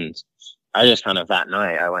and I just kind of that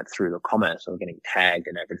night, I went through the comments, I was getting tagged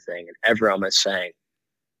and everything. And everyone was saying,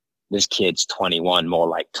 this kid's 21, more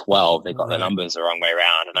like 12. They got the numbers the wrong way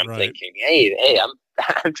around. And I'm thinking, hey,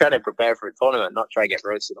 I'm trying to prepare for a tournament, not try to get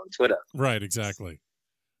roasted on Twitter. Right, exactly.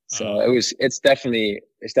 So it's definitely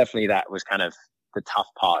that was kind of the tough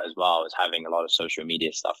part as well, was having a lot of social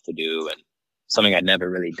media stuff to do and something I'd never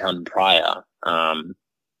really done prior. And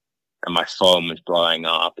my phone was blowing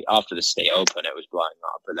up. After the State Open, it was blowing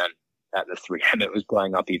up. And then at the 3M, it was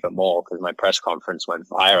blowing up even more because my press conference went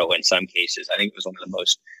viral in some cases. I think it was one of the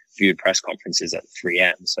most viewed press conferences at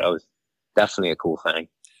 3M. So it was definitely a cool thing.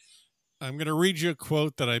 I'm going to read you a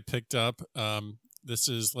quote that I picked up. This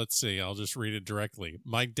is, let's see, I'll just read it directly.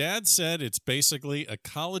 My dad said it's basically a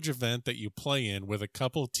college event that you play in with a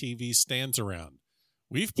couple TV stands around.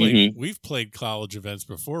 We've played college events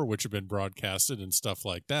before, which have been broadcasted and stuff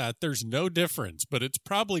like that. There's no difference, but it's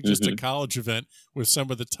probably just a college event with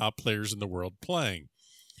some of the top players in the world playing.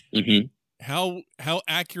 How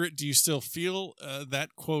accurate do you still feel that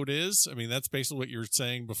quote is? I mean, that's basically what you're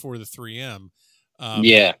saying before the 3M.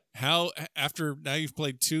 How, after now you've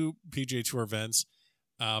played two PGA Tour events,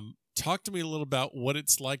 talk to me a little about what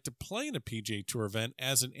it's like to play in a PGA Tour event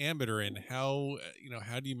as an amateur, and how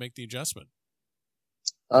do you make the adjustment?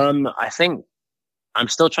 I think I'm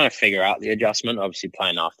still trying to figure out the adjustment. Obviously,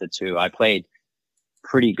 playing after 2, I played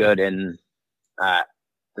pretty good in the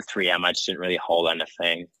 3M. I just didn't really hold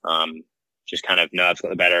anything. Just kind of nerves got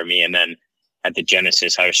the better of me. And then at the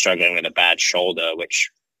Genesis, I was struggling with a bad shoulder, which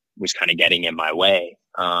was kind of getting in my way.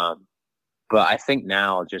 But I think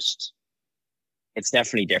now it's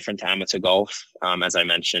definitely different to amateur golf. As I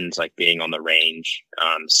mentioned, like being on the range,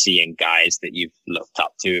 seeing guys that you've looked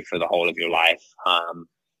up to for the whole of your life.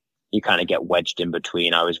 You kind of get wedged in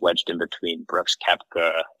between. I was wedged in between Brooks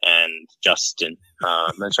Koepka and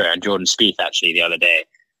and Jordan Spieth actually the other day.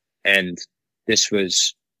 And this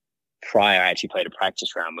was prior. I actually played a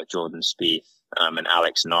practice round with Jordan Spieth and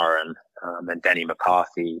Alex Noren and Denny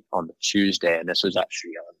McCarthy on the Tuesday. And this was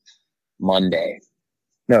actually on Monday.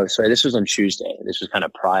 No, sorry, this was on Tuesday. This was kind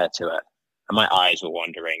of prior to it. And my eyes were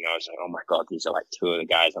wandering. I was like, oh my God, these are like 2 of the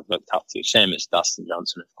guys I've looked up to. Same as Dustin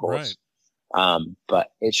Johnson, of course. Right. But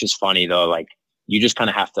it's just funny though, like you just kind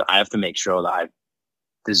of I have to make sure that I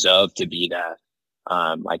deserve to be there.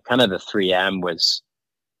 Like kind of the 3M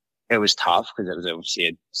it was tough because it was obviously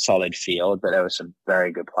a solid field, but there were some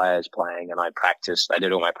very good players playing, and I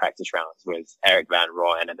did all my practice rounds with Eric Van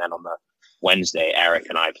Rooyen, and then on the Wednesday, Eric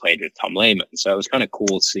and I played with Tom Lehman. So it was kind of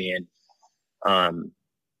cool seeing, 2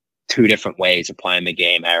 different ways of playing the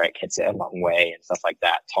game. Eric hits it a long way and stuff like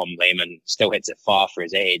that. Tom Lehman still hits it far for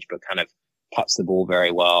his age, but kind of puts the ball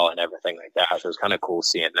very well and everything like that. So it was kind of cool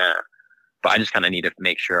seeing that. But I just kind of need to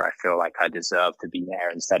make sure I feel like I deserve to be there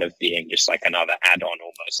instead of being just like another add-on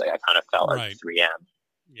almost. Like I kind of felt like 3M.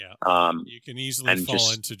 Yeah. You can easily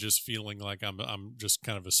fall into just feeling like I'm just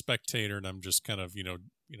kind of a spectator, and I'm just kind of,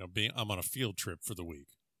 I'm on a field trip for the week.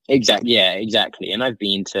 Exactly. Yeah, exactly. And I've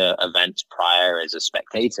been to events prior as a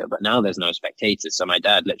spectator, but now there's no spectators. So my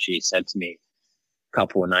dad literally said to me a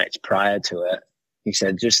couple of nights prior to it, he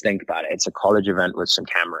said, just think about it. It's a college event with some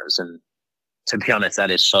cameras. And to be honest,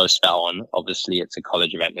 that is so spell on. Obviously, it's a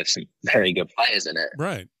college event with some very good players in it.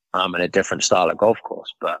 Right. And a different style of golf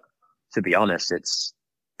course. But to be honest, it's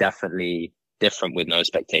definitely different with no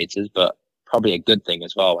spectators, but probably a good thing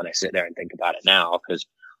as well when I sit there and think about it now, because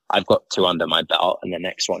I've got 2 under my belt, and the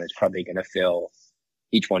next one is probably going to feel,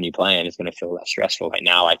 each one you play in is going to feel less stressful. Like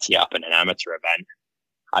now I tee up in an amateur event,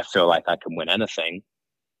 I feel like I can win anything.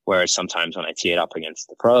 Whereas sometimes when I tee it up against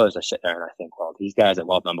the pros, I sit there and I think, well, these guys are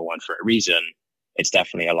world number 1 for a reason. It's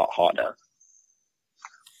definitely a lot harder.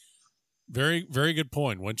 Very, very good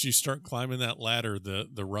point. Once you start climbing that ladder,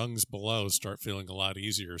 the rungs below start feeling a lot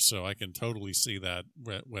easier. So I can totally see that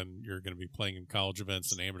when you're going to be playing in college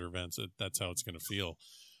events and amateur events, that's how it's going to feel.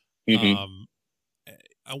 Mm-hmm.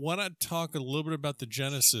 I want to talk a little bit about the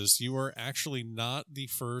Genesis. You are actually not the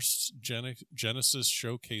first Genesis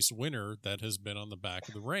Showcase winner that has been on the back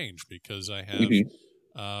of the range, because I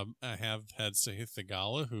have had Sahith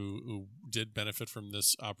Theegala who did benefit from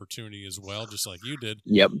this opportunity as well, just like you did.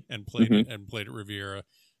 Yep. And played at Riviera.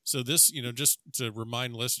 So this, just to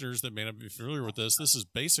remind listeners that may not be familiar with this is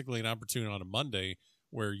basically an opportunity on a Monday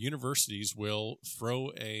where universities will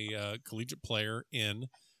throw a collegiate player in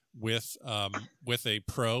with a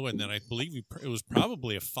pro, and then I believe it was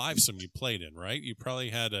probably a 5-some you played in, right? You probably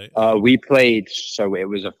had we played, so it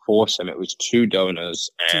was a 4-some. It was 2 donors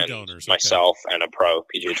and myself and a pro,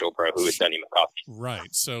 PGA Tour pro, who was Denny McCarthy.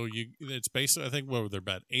 Right. So it's basically, I think, what were there,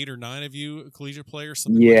 about 8 or 9 of you collegiate players?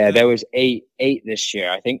 Yeah, like there was eight this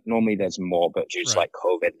year. I think normally there's more, but due to like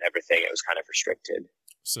COVID and everything, it was kind of restricted.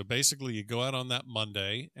 So basically, you go out on that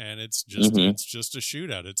Monday, and it's just a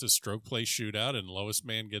shootout. It's a stroke play shootout, and lowest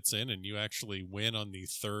man gets in, and you actually win on the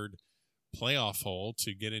 3rd playoff hole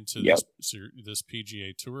to get into this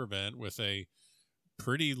PGA Tour event with a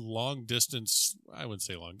pretty long distance. I wouldn't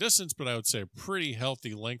say long distance, but I would say a pretty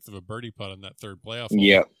healthy length of a birdie putt on that 3rd playoff hole.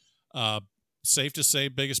 Yeah. Safe to say,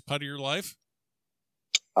 biggest putt of your life?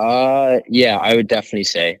 Yeah, I would definitely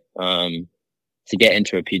say to get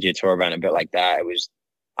into a PGA Tour event a bit like that,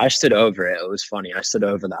 I stood over it. It was funny. I stood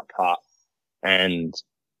over that putt, and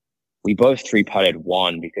we both 3-putted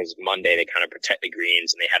 1 because Monday they kind of protect the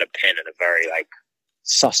greens, and they had a pin in a very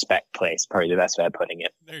suspect place. Probably the best way of putting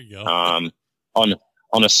it. There you go.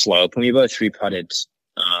 On a slope, and we both 3-putted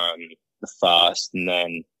the first, and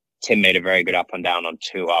then Tim made a very good up and down on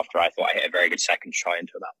 2 after I thought I hit a very good second shot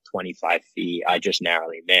into about 25 feet. I just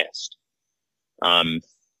narrowly missed. And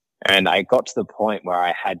I got to the point where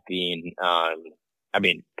I had been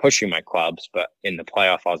pushing my clubs, but in the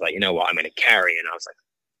playoff, I was like, you know what, I'm going to carry. And I was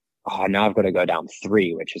like, now I've got to go down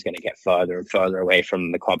 3, which is going to get further and further away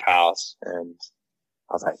from the clubhouse. And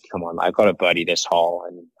I was like, come on, I've got to birdie this hole.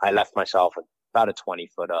 And I left myself about a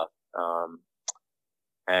 20-footer.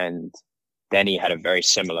 And Denny had a very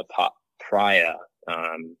similar putt prior,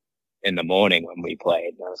 in the morning when we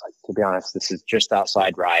played. And I was like, to be honest, this is just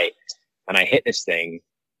outside right. And I hit this thing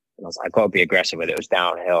and I was like, I've got to be aggressive with it. It was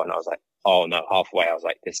downhill. And I was like, oh no, halfway. I was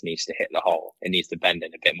like, this needs to hit the hole. It needs to bend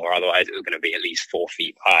in a bit more. Otherwise it was going to be at least 4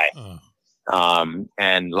 feet high.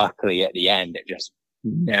 And luckily at the end, it just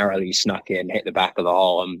narrowly snuck in, hit the back of the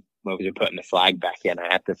hole. And when we were putting the flag back in,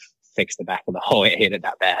 I had to fix the back of the hole. It hit it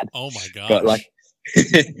that bad. Oh my gosh. But like,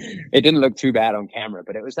 it didn't look too bad on camera,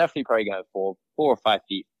 but it was definitely probably going 4 or 5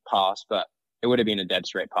 feet past, but it would have been a dead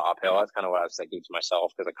straight putt uphill. That's kind of what I was thinking to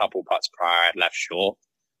myself, because a couple putts prior I'd left short.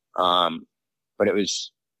 But it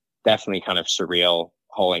was definitely kind of surreal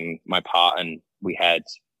holding my putt, and we had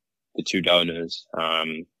the 2 donors,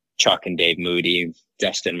 Chuck and Dave Moody,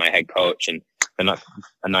 Justin, my head coach, and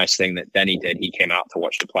a nice thing that Denny did, he came out to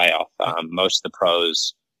watch the playoff. Most of the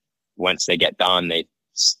pros, once they get done, they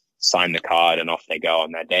sign the card and off they go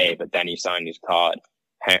on their day. But Denny signed his card,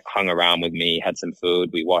 hung around with me, had some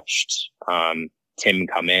food. We watched Tim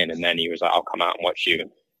come in, and then he was like, I'll come out and watch you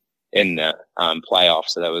in the playoffs.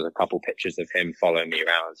 So there was a couple pictures of him following me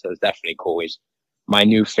around. So it was definitely cool. He's my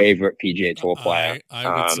new favorite PGA Tour player.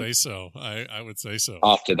 I would say so. I would say so.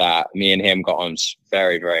 After that, me and him got on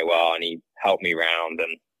very, very well, and he helped me round.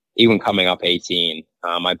 And even coming up 18,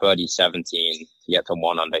 my birdie's 17 to get to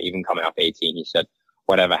 1 under. Even coming up 18, he said,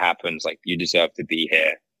 whatever happens, like, you deserve to be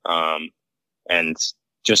here. And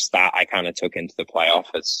just that I kind of took into the playoff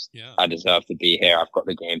as I deserve to be here. I've got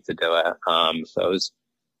the game to do it. So it was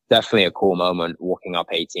definitely a cool moment walking up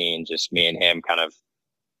 18, just me and him kind of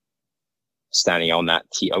standing on that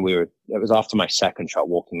tee. It was after my second shot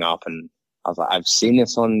walking up, and I was like, I've seen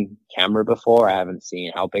this on camera before. I haven't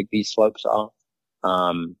seen how big these slopes are.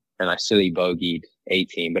 And I silly bogeyed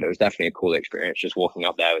 18, but it was definitely a cool experience just walking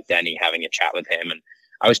up there with Denny, having a chat with him. And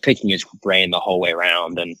I was picking his brain the whole way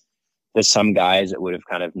around. And there's some guys that would have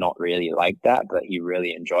kind of not really liked that, but he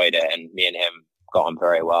really enjoyed it. And me and him got on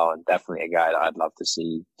very well, and definitely a guy that I'd love to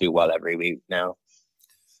see do well every week now.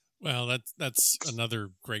 Well, that's another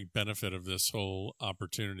great benefit of this whole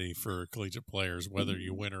opportunity for collegiate players. Whether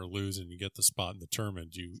you win or lose and you get the spot in the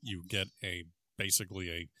tournament, you get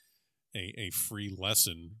basically a free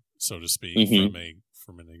lesson, so to speak,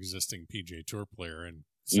 from an existing PGA Tour player. And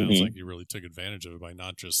it sounds like you really took advantage of it by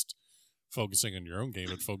not just focusing on your own game,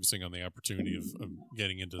 but focusing on the opportunity of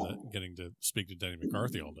getting to speak to Denny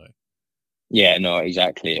McCarthy all day. Yeah, no,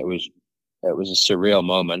 exactly. It was a surreal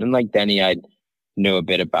moment. And like Denny, I knew a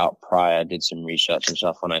bit about prior, did some research and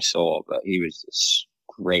stuff when I saw, but he was this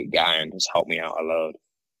great guy and just helped me out a load.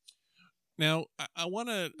 Now,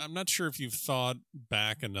 I'm not sure if you've thought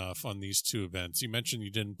back enough on these 2 events. You mentioned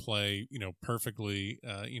you didn't play, perfectly,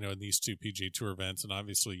 in these 2 PGA Tour events. And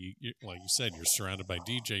obviously, like you said, you're surrounded by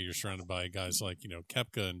DJ, you're surrounded by guys like,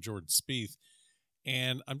 Koepka and Jordan Spieth.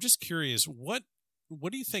 And I'm just curious, what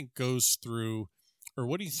do you think goes through, or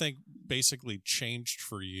what do you think basically changed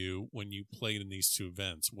for you when you played in these 2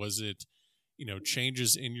 events? Was it,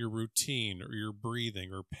 changes in your routine or your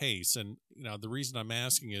breathing or pace? And, the reason I'm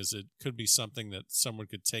asking is it could be something that someone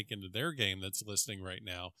could take into their game that's listening right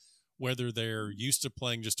now, whether they're used to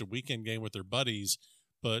playing just a weekend game with their buddies,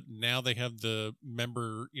 but now they have the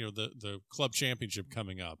member, the club championship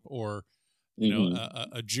coming up, or,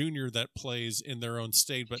 a junior that plays in their own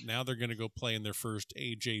state, but now they're going to go play in their first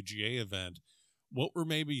AJGA event. What were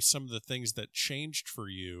maybe some of the things that changed for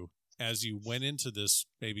you as you went into this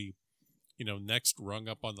maybe, next rung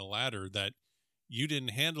up on the ladder that you didn't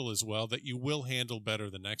handle as well, that you will handle better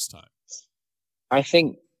the next time? I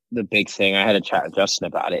think the big thing, I had a chat with Justin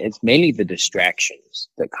about it, it's mainly the distractions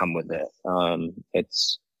that come with it.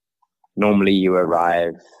 It's normally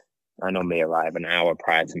I normally arrive an hour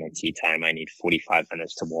prior to my tee time. I need 45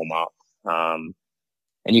 minutes to warm up.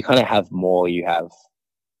 And you kind of have more, you have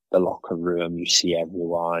the locker room, you see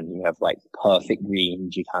everyone, you have like perfect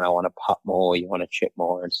greens, you kind of want to putt more, you want to chip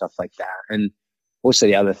more and stuff like that. And also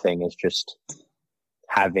the other thing is just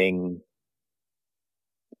having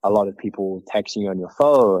a lot of people texting you on your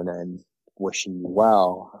phone and wishing you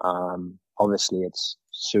well. Obviously it's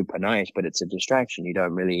super nice, but it's a distraction. You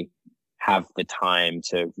don't really have the time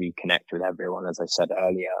to reconnect with everyone. As I said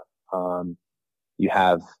earlier, you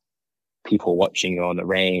have people watching you on the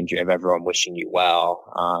range, you have everyone wishing you well.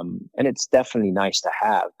 And it's definitely nice to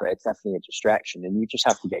have, but it's definitely a distraction, and you just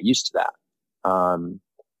have to get used to that.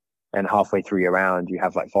 And halfway through your round, you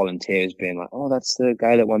have like volunteers being like, oh, that's the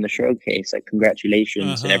guy that won the showcase, like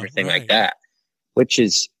congratulations and everything like that, which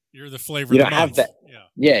is You're the flavor You of the don't have month. that. Yeah.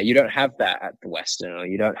 Yeah, you don't have that at the Western, or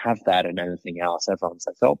you don't have that in anything else. Everyone's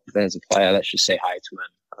like, oh, there's a player. Let's just say hi to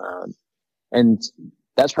him. And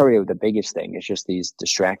that's probably the biggest thing. It's just these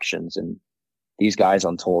distractions, and these guys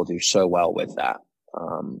on tour do so well with that.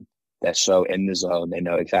 They're so in the zone. They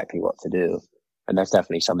know exactly what to do. And that's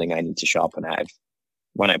definitely something I need to sharpen at.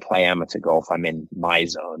 When I play amateur golf, I'm in my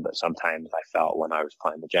zone, but sometimes I felt when I was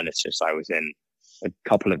playing the Genesis, I was in a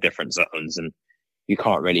couple of different zones, and you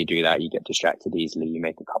can't really do that. You get distracted easily. You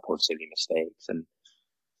make a couple of silly mistakes, and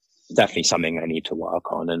definitely something I need to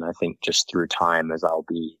work on. And I think just through time, as I'll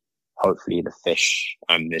be hopefully the fish,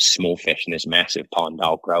 I'm this small fish in this massive pond,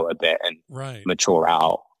 I'll grow a bit and mature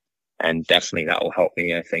out. And definitely that will help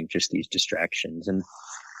me. I think just these distractions. And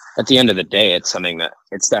at the end of the day, it's something that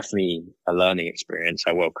it's definitely a learning experience.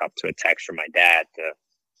 I woke up to a text from my dad the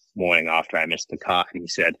morning after I missed the cut, and he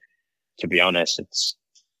said, to be honest,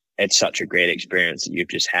 it's such a great experience that you've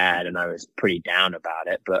just had. And I was pretty down about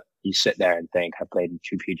it, but you sit there and think, I played in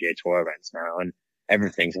 2 PGA Tour events now, and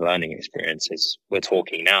everything's a learning experience. As we're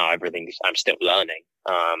talking now, I'm still learning.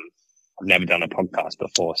 I've never done a podcast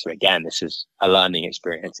before, so again, this is a learning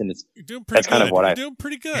experience, and you're doing pretty good. You're doing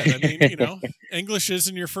pretty good. I mean, English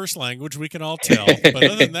isn't your first language, we can all tell, but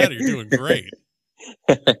other than that, you're doing great.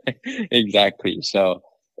 Exactly. So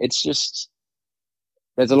it's just,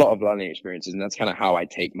 there's a lot of learning experiences, and that's kind of how I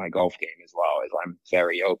take my golf game as well. Is I'm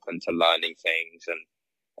very open to learning things, and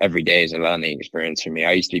every day is a learning experience for me.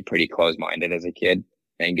 I used to be pretty closed-minded as a kid.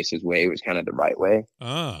 Angus's way was kind of the right way.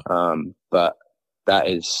 But that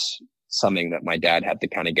is something that my dad had to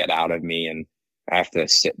kind of get out of me, and I have to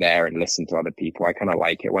sit there and listen to other people. I kind of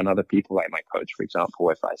like it when other people, like my coach, for example,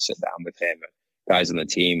 if I sit down with him and guys on the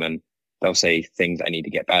team, and they'll say things I need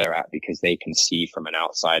to get better at because they can see from an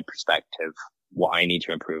outside perspective what I need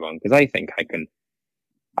to improve on. Because I think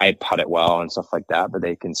I putt it well and stuff like that, but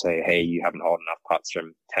they can say, hey, you haven't held enough putts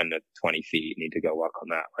from 10 to 20 feet. You need to go work on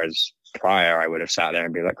that. Whereas prior, I would have sat there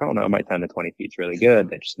and be like, oh no, my 10 to 20 feet's really good.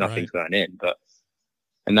 There's just nothing's going in.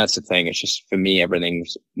 And that's the thing. It's just, for me,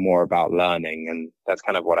 everything's more about learning. And that's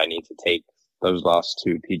kind of what I need to take those last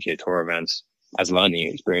 2 PGA Tour events as learning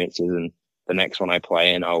experiences. And the next one I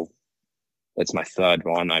play in, it's my third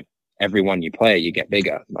one. Every one you play, you get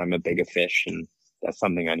bigger. I'm a bigger fish, and that's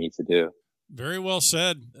something I need to do. Very well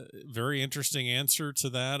said. Very interesting answer to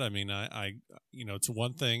that. I mean, I it's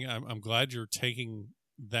one thing. I'm glad you're taking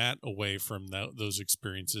that away from those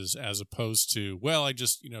experiences, as opposed to, well, I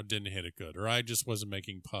just, didn't hit it good, or I just wasn't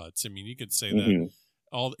making putts. I mean, you could say that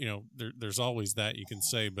all, there's always that you can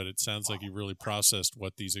say, but it sounds like you really processed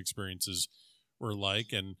what these experiences were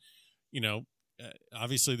like. And,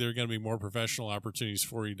 obviously there are going to be more professional opportunities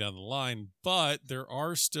for you down the line, but there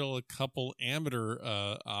are still a couple amateur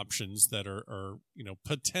options that are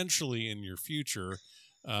potentially in your future.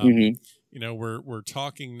 We're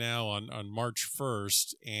talking now on March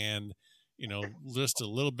 1st, and just a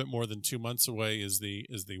little bit more than 2 months away is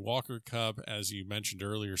the Walker Cup. As you mentioned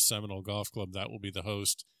earlier, Seminole Golf Club, that will be the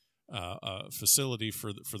host facility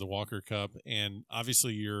for the Walker Cup. And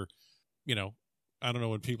obviously you're, I don't know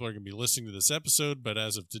when people are going to be listening to this episode, but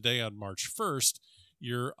as of today on March 1st,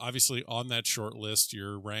 you're obviously on that short list.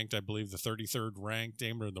 You're ranked, I believe, the 33rd ranked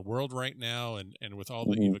amateur in the world right now, and with all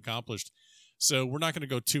that you've accomplished. So we're not going to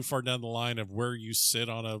go too far down the line of where you sit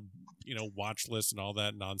on a, watch list and all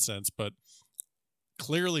that nonsense, but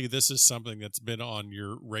clearly this is something that's been on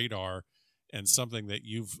your radar and something that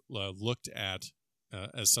you've looked at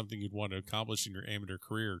as something you'd want to accomplish in your amateur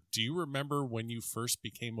career. Do you remember when you first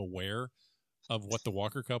became aware of what the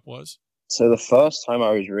Walker Cup was? So the first time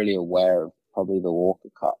I was really aware of probably the Walker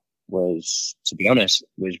Cup was, to be honest,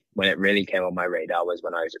 was when it really came on my radar was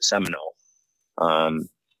when I was at Seminole.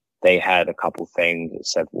 They had a couple things that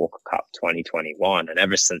said Walker Cup 2021. And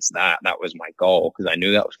ever since that was my goal, because I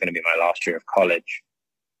knew that was going to be my last year of college.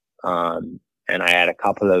 And I had a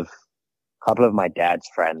couple of my dad's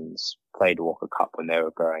friends played Walker Cup when they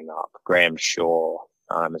were growing up. Graham Shaw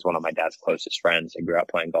is one of my dad's closest friends. They grew up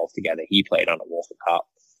playing golf together. He played on a Walker Cup.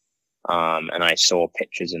 And I saw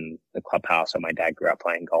pictures in the clubhouse where my dad grew up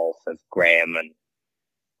playing golf of Graham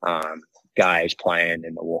and guys playing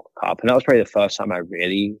in the Walker Cup. And that was probably the first time I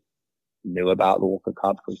really knew about the Walker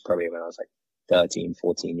Cup. It was probably when I was like 13,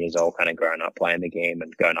 14 years old, kind of growing up playing the game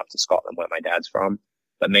and going up to Scotland where my dad's from.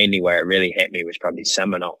 But mainly where it really hit me was probably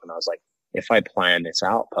Seminole. And I was like, if I plan this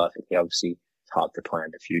out perfectly, obviously it's hard to plan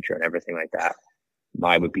the future and everything like that.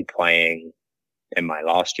 I would be playing in my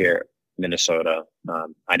last year at Minnesota.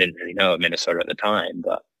 I didn't really know Minnesota at the time,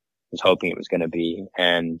 but I was hoping it was going to be.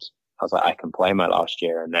 And I was like, I can play my last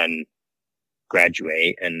year and then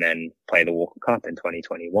graduate and then play the Walker Cup in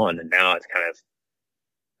 2021. And now it's kind of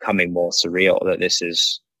becoming more surreal that this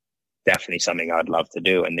is definitely something I'd love to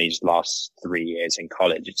do. And these last 3 years in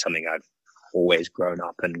college, it's something I've always grown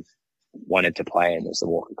up and wanted to play in, is the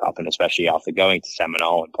Walker Cup. And especially after going to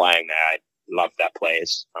Seminole and playing there, I love that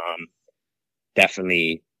place.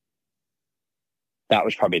 Definitely, that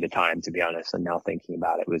was probably the time, to be honest. And now thinking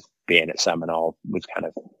about it, was being at Seminole, was kind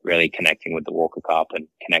of really connecting with the Walker Cup and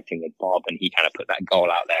connecting with Bob. And he kind of put that goal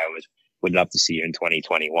out there, was, we'd love to see you in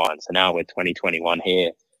 2021. So now with 2021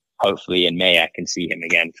 here, hopefully in May, I can see him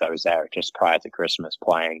again, because I was there just prior to Christmas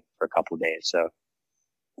playing for a couple of days. So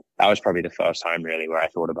that was probably the first time really where I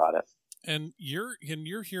thought about it. And you're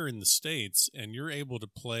here in the States, and you're able to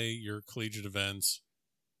play your collegiate events.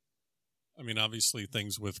 I mean, obviously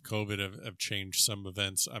things with COVID have changed some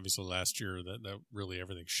events. Obviously last year that really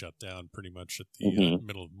everything shut down pretty much at the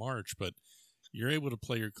middle of March, but you're able to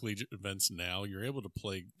play your collegiate events now. You're able to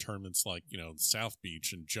play tournaments like, South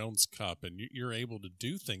Beach and Jones Cup, and you're able to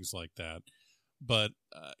do things like that. But,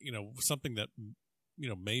 something that,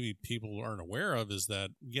 maybe people aren't aware of is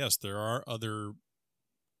that, yes, there are other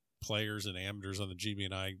players and amateurs on the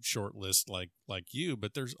GBNI short list like you,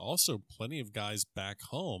 but there's also plenty of guys back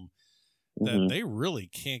home that they really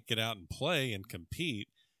can't get out and play and compete.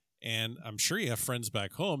 And I'm sure you have friends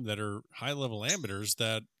back home that are high-level amateurs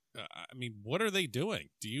that, what are they doing?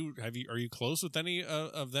 Are you close with any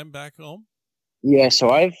of them back home? Yeah, so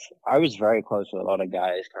I was very close with a lot of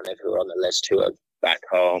guys kind of who are on the list who are back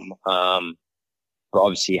home. But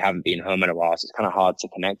obviously haven't been home in a while, so it's kind of hard to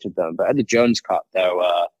connect with them. But at the Jones Cup, there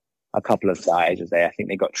were a couple of guys there. I think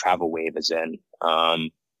they got travel waivers in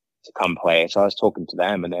to come play. So I was talking to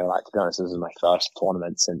them, and they were like, to be honest, this is my first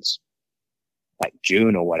tournament since like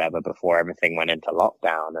June or whatever, before everything went into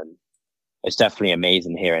lockdown. And it's definitely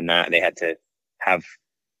amazing hearing that. They had to have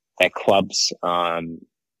their clubs,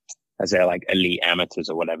 as they're like elite amateurs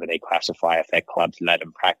or whatever they classify. If their clubs let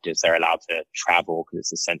them practice, they're allowed to travel because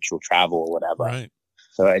it's essential travel or whatever. Right.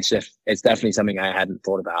 So it's definitely something I hadn't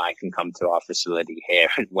thought about. I can come to our facility here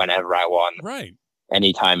whenever I want. Right.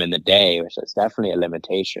 Anytime in the day. So it's definitely a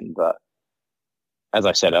limitation. But as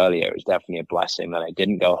I said earlier, it was definitely a blessing that I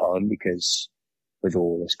didn't go home, because with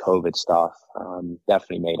all this COVID stuff,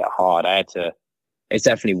 definitely made it hard. It's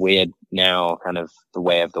definitely weird now, kind of the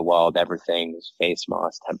way of the world. Everything is face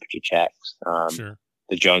masks, temperature checks. Sure.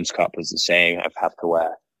 The Jones Cup was the same. I have to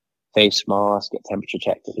wear face masks, get temperature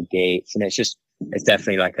checked at the gates. And it's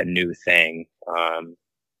definitely like a new thing.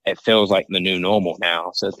 It feels like the new normal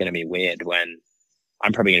now. So it's going to be weird when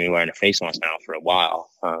I'm probably going to be wearing a face mask now for a while.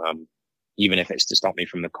 Even if it's to stop me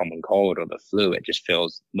from the common cold or the flu, it just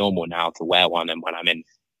feels normal now to wear one. And when I'm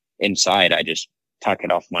inside, I just tuck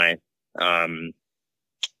it off my,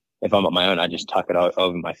 if I'm on my own, I just tuck it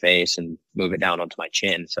over my face and move it down onto my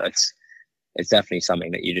chin. So it's definitely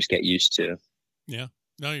something that you just get used to. Yeah,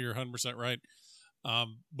 no, you're 100% right.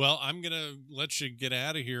 Well, I'm going to let you get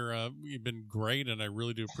out of here. You've been great, and I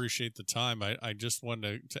really do appreciate the time. I just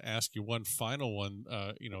wanted to ask you one final one,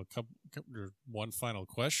 one final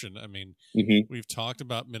question. I mean, we've talked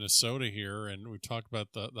about Minnesota here, and we've talked about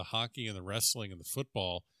the hockey and the wrestling and the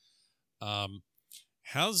football.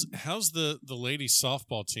 How's the ladies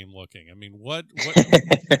softball team looking? I mean, what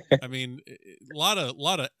I mean, a lot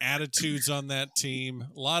of attitudes on that team,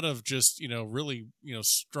 a lot of just, really,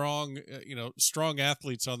 strong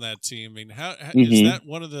athletes on that team. I mean, how is that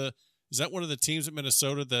one of the teams at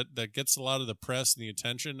Minnesota that gets a lot of the press and the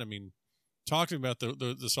attention? I mean, talk to me about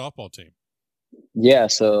the softball team. Yeah.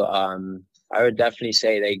 So, I would definitely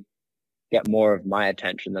say they get more of my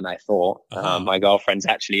attention than I thought. My girlfriend's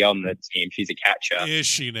actually on the team. She's a catcher. Is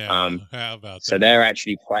she now? How about that? So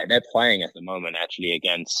they're playing at the moment actually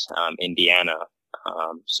against Indiana.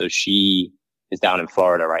 So she is down in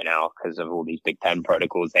Florida right now because of all these Big Ten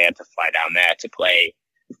protocols. They had to fly down there to play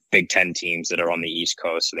Big Ten teams that are on the East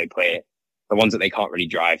Coast. So they play the ones that they can't really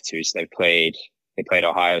drive to. So they played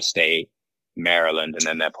Ohio State, Maryland, and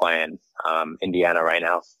then they're playing Indiana right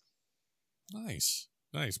now. Nice.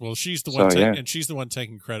 Well, she's the one, and she's the one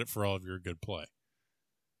taking credit for all of your good play.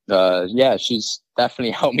 Yeah, she's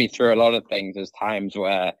definitely helped me through a lot of things. There's times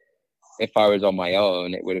where if I was on my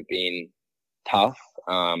own, it would have been tough,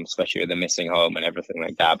 especially with the missing home and everything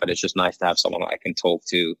like that. But it's just nice to have someone that I can talk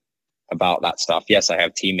to about that stuff. Yes, I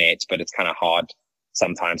have teammates, but it's kind of hard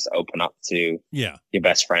sometimes to open up to your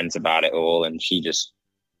best friends about it all. And she's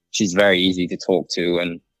very easy to talk to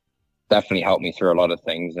and definitely helped me through a lot of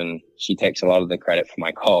things. And she takes a lot of the credit for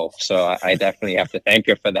my golf. So I definitely have to thank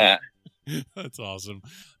her for that. That's awesome.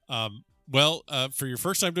 Well, for your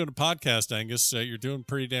first time doing a podcast, Angus, you're doing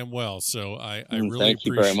pretty damn well. So I really thank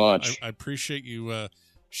you very much. I appreciate you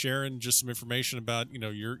sharing just some information about,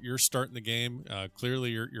 you're starting the game. Clearly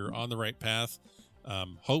you're on the right path.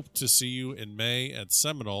 Hope to see you in May at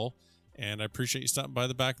Seminole, and I appreciate you stopping by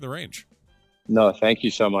the back of the range. No, thank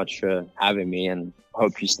you so much for having me, and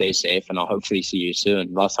hope you stay safe, and I'll hopefully see you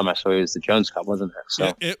soon. Last time I saw you was the Jones Cup, wasn't it?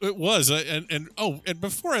 So yeah, it was. And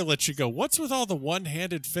before I let you go, what's with all the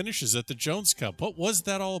one-handed finishes at the Jones Cup? What was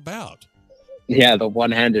that all about? Yeah, the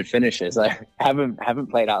one-handed finishes. I haven't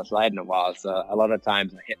played outside in a while, so a lot of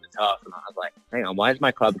times I hit the turf, and I was like, hang on, why has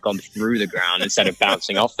my club gone through the ground instead of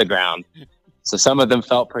bouncing off the ground? So some of them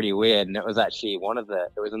felt pretty weird, and it was actually it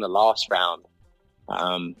was in the last round.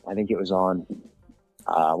 I think it was on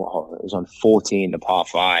 14, the par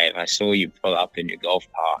 5. I saw you pull up in your golf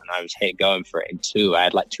cart, and I was going for it in 2. I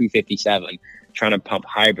had like 257 trying to pump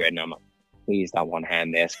hybrid, and I'm like, please don't one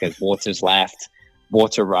hand this, because water's left,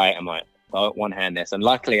 water right. I'm like, oh, one hand this, and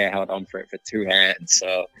luckily I held on for it for 2 hands.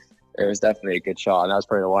 So it was definitely a good shot, and that was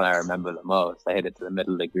probably the one I remember the most. I hit it to the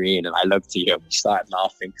middle of the green, and I looked at you and we started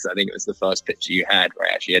laughing because I think it was the first picture you had where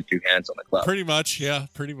I actually had 2 hands on the club. Pretty much, yeah,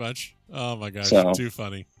 pretty much. Oh my gosh, too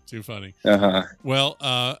funny. Uh-huh. Well,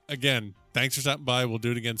 again, thanks for stopping by. We'll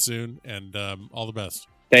do it again soon, and all the best.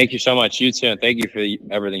 Thank you so much. You too, and thank you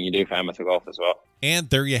for everything you do for amateur golf as well. And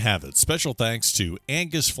there you have it. Special thanks to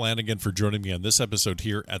Angus Flanagan for joining me on this episode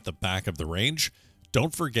here at the Back of the Range.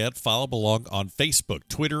 Don't forget, follow along on Facebook,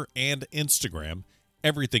 Twitter, and Instagram.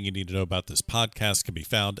 Everything you need to know about this podcast can be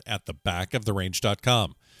found at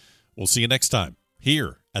thebackoftherange.com. We'll see you next time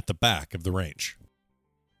here at the Back of the Range.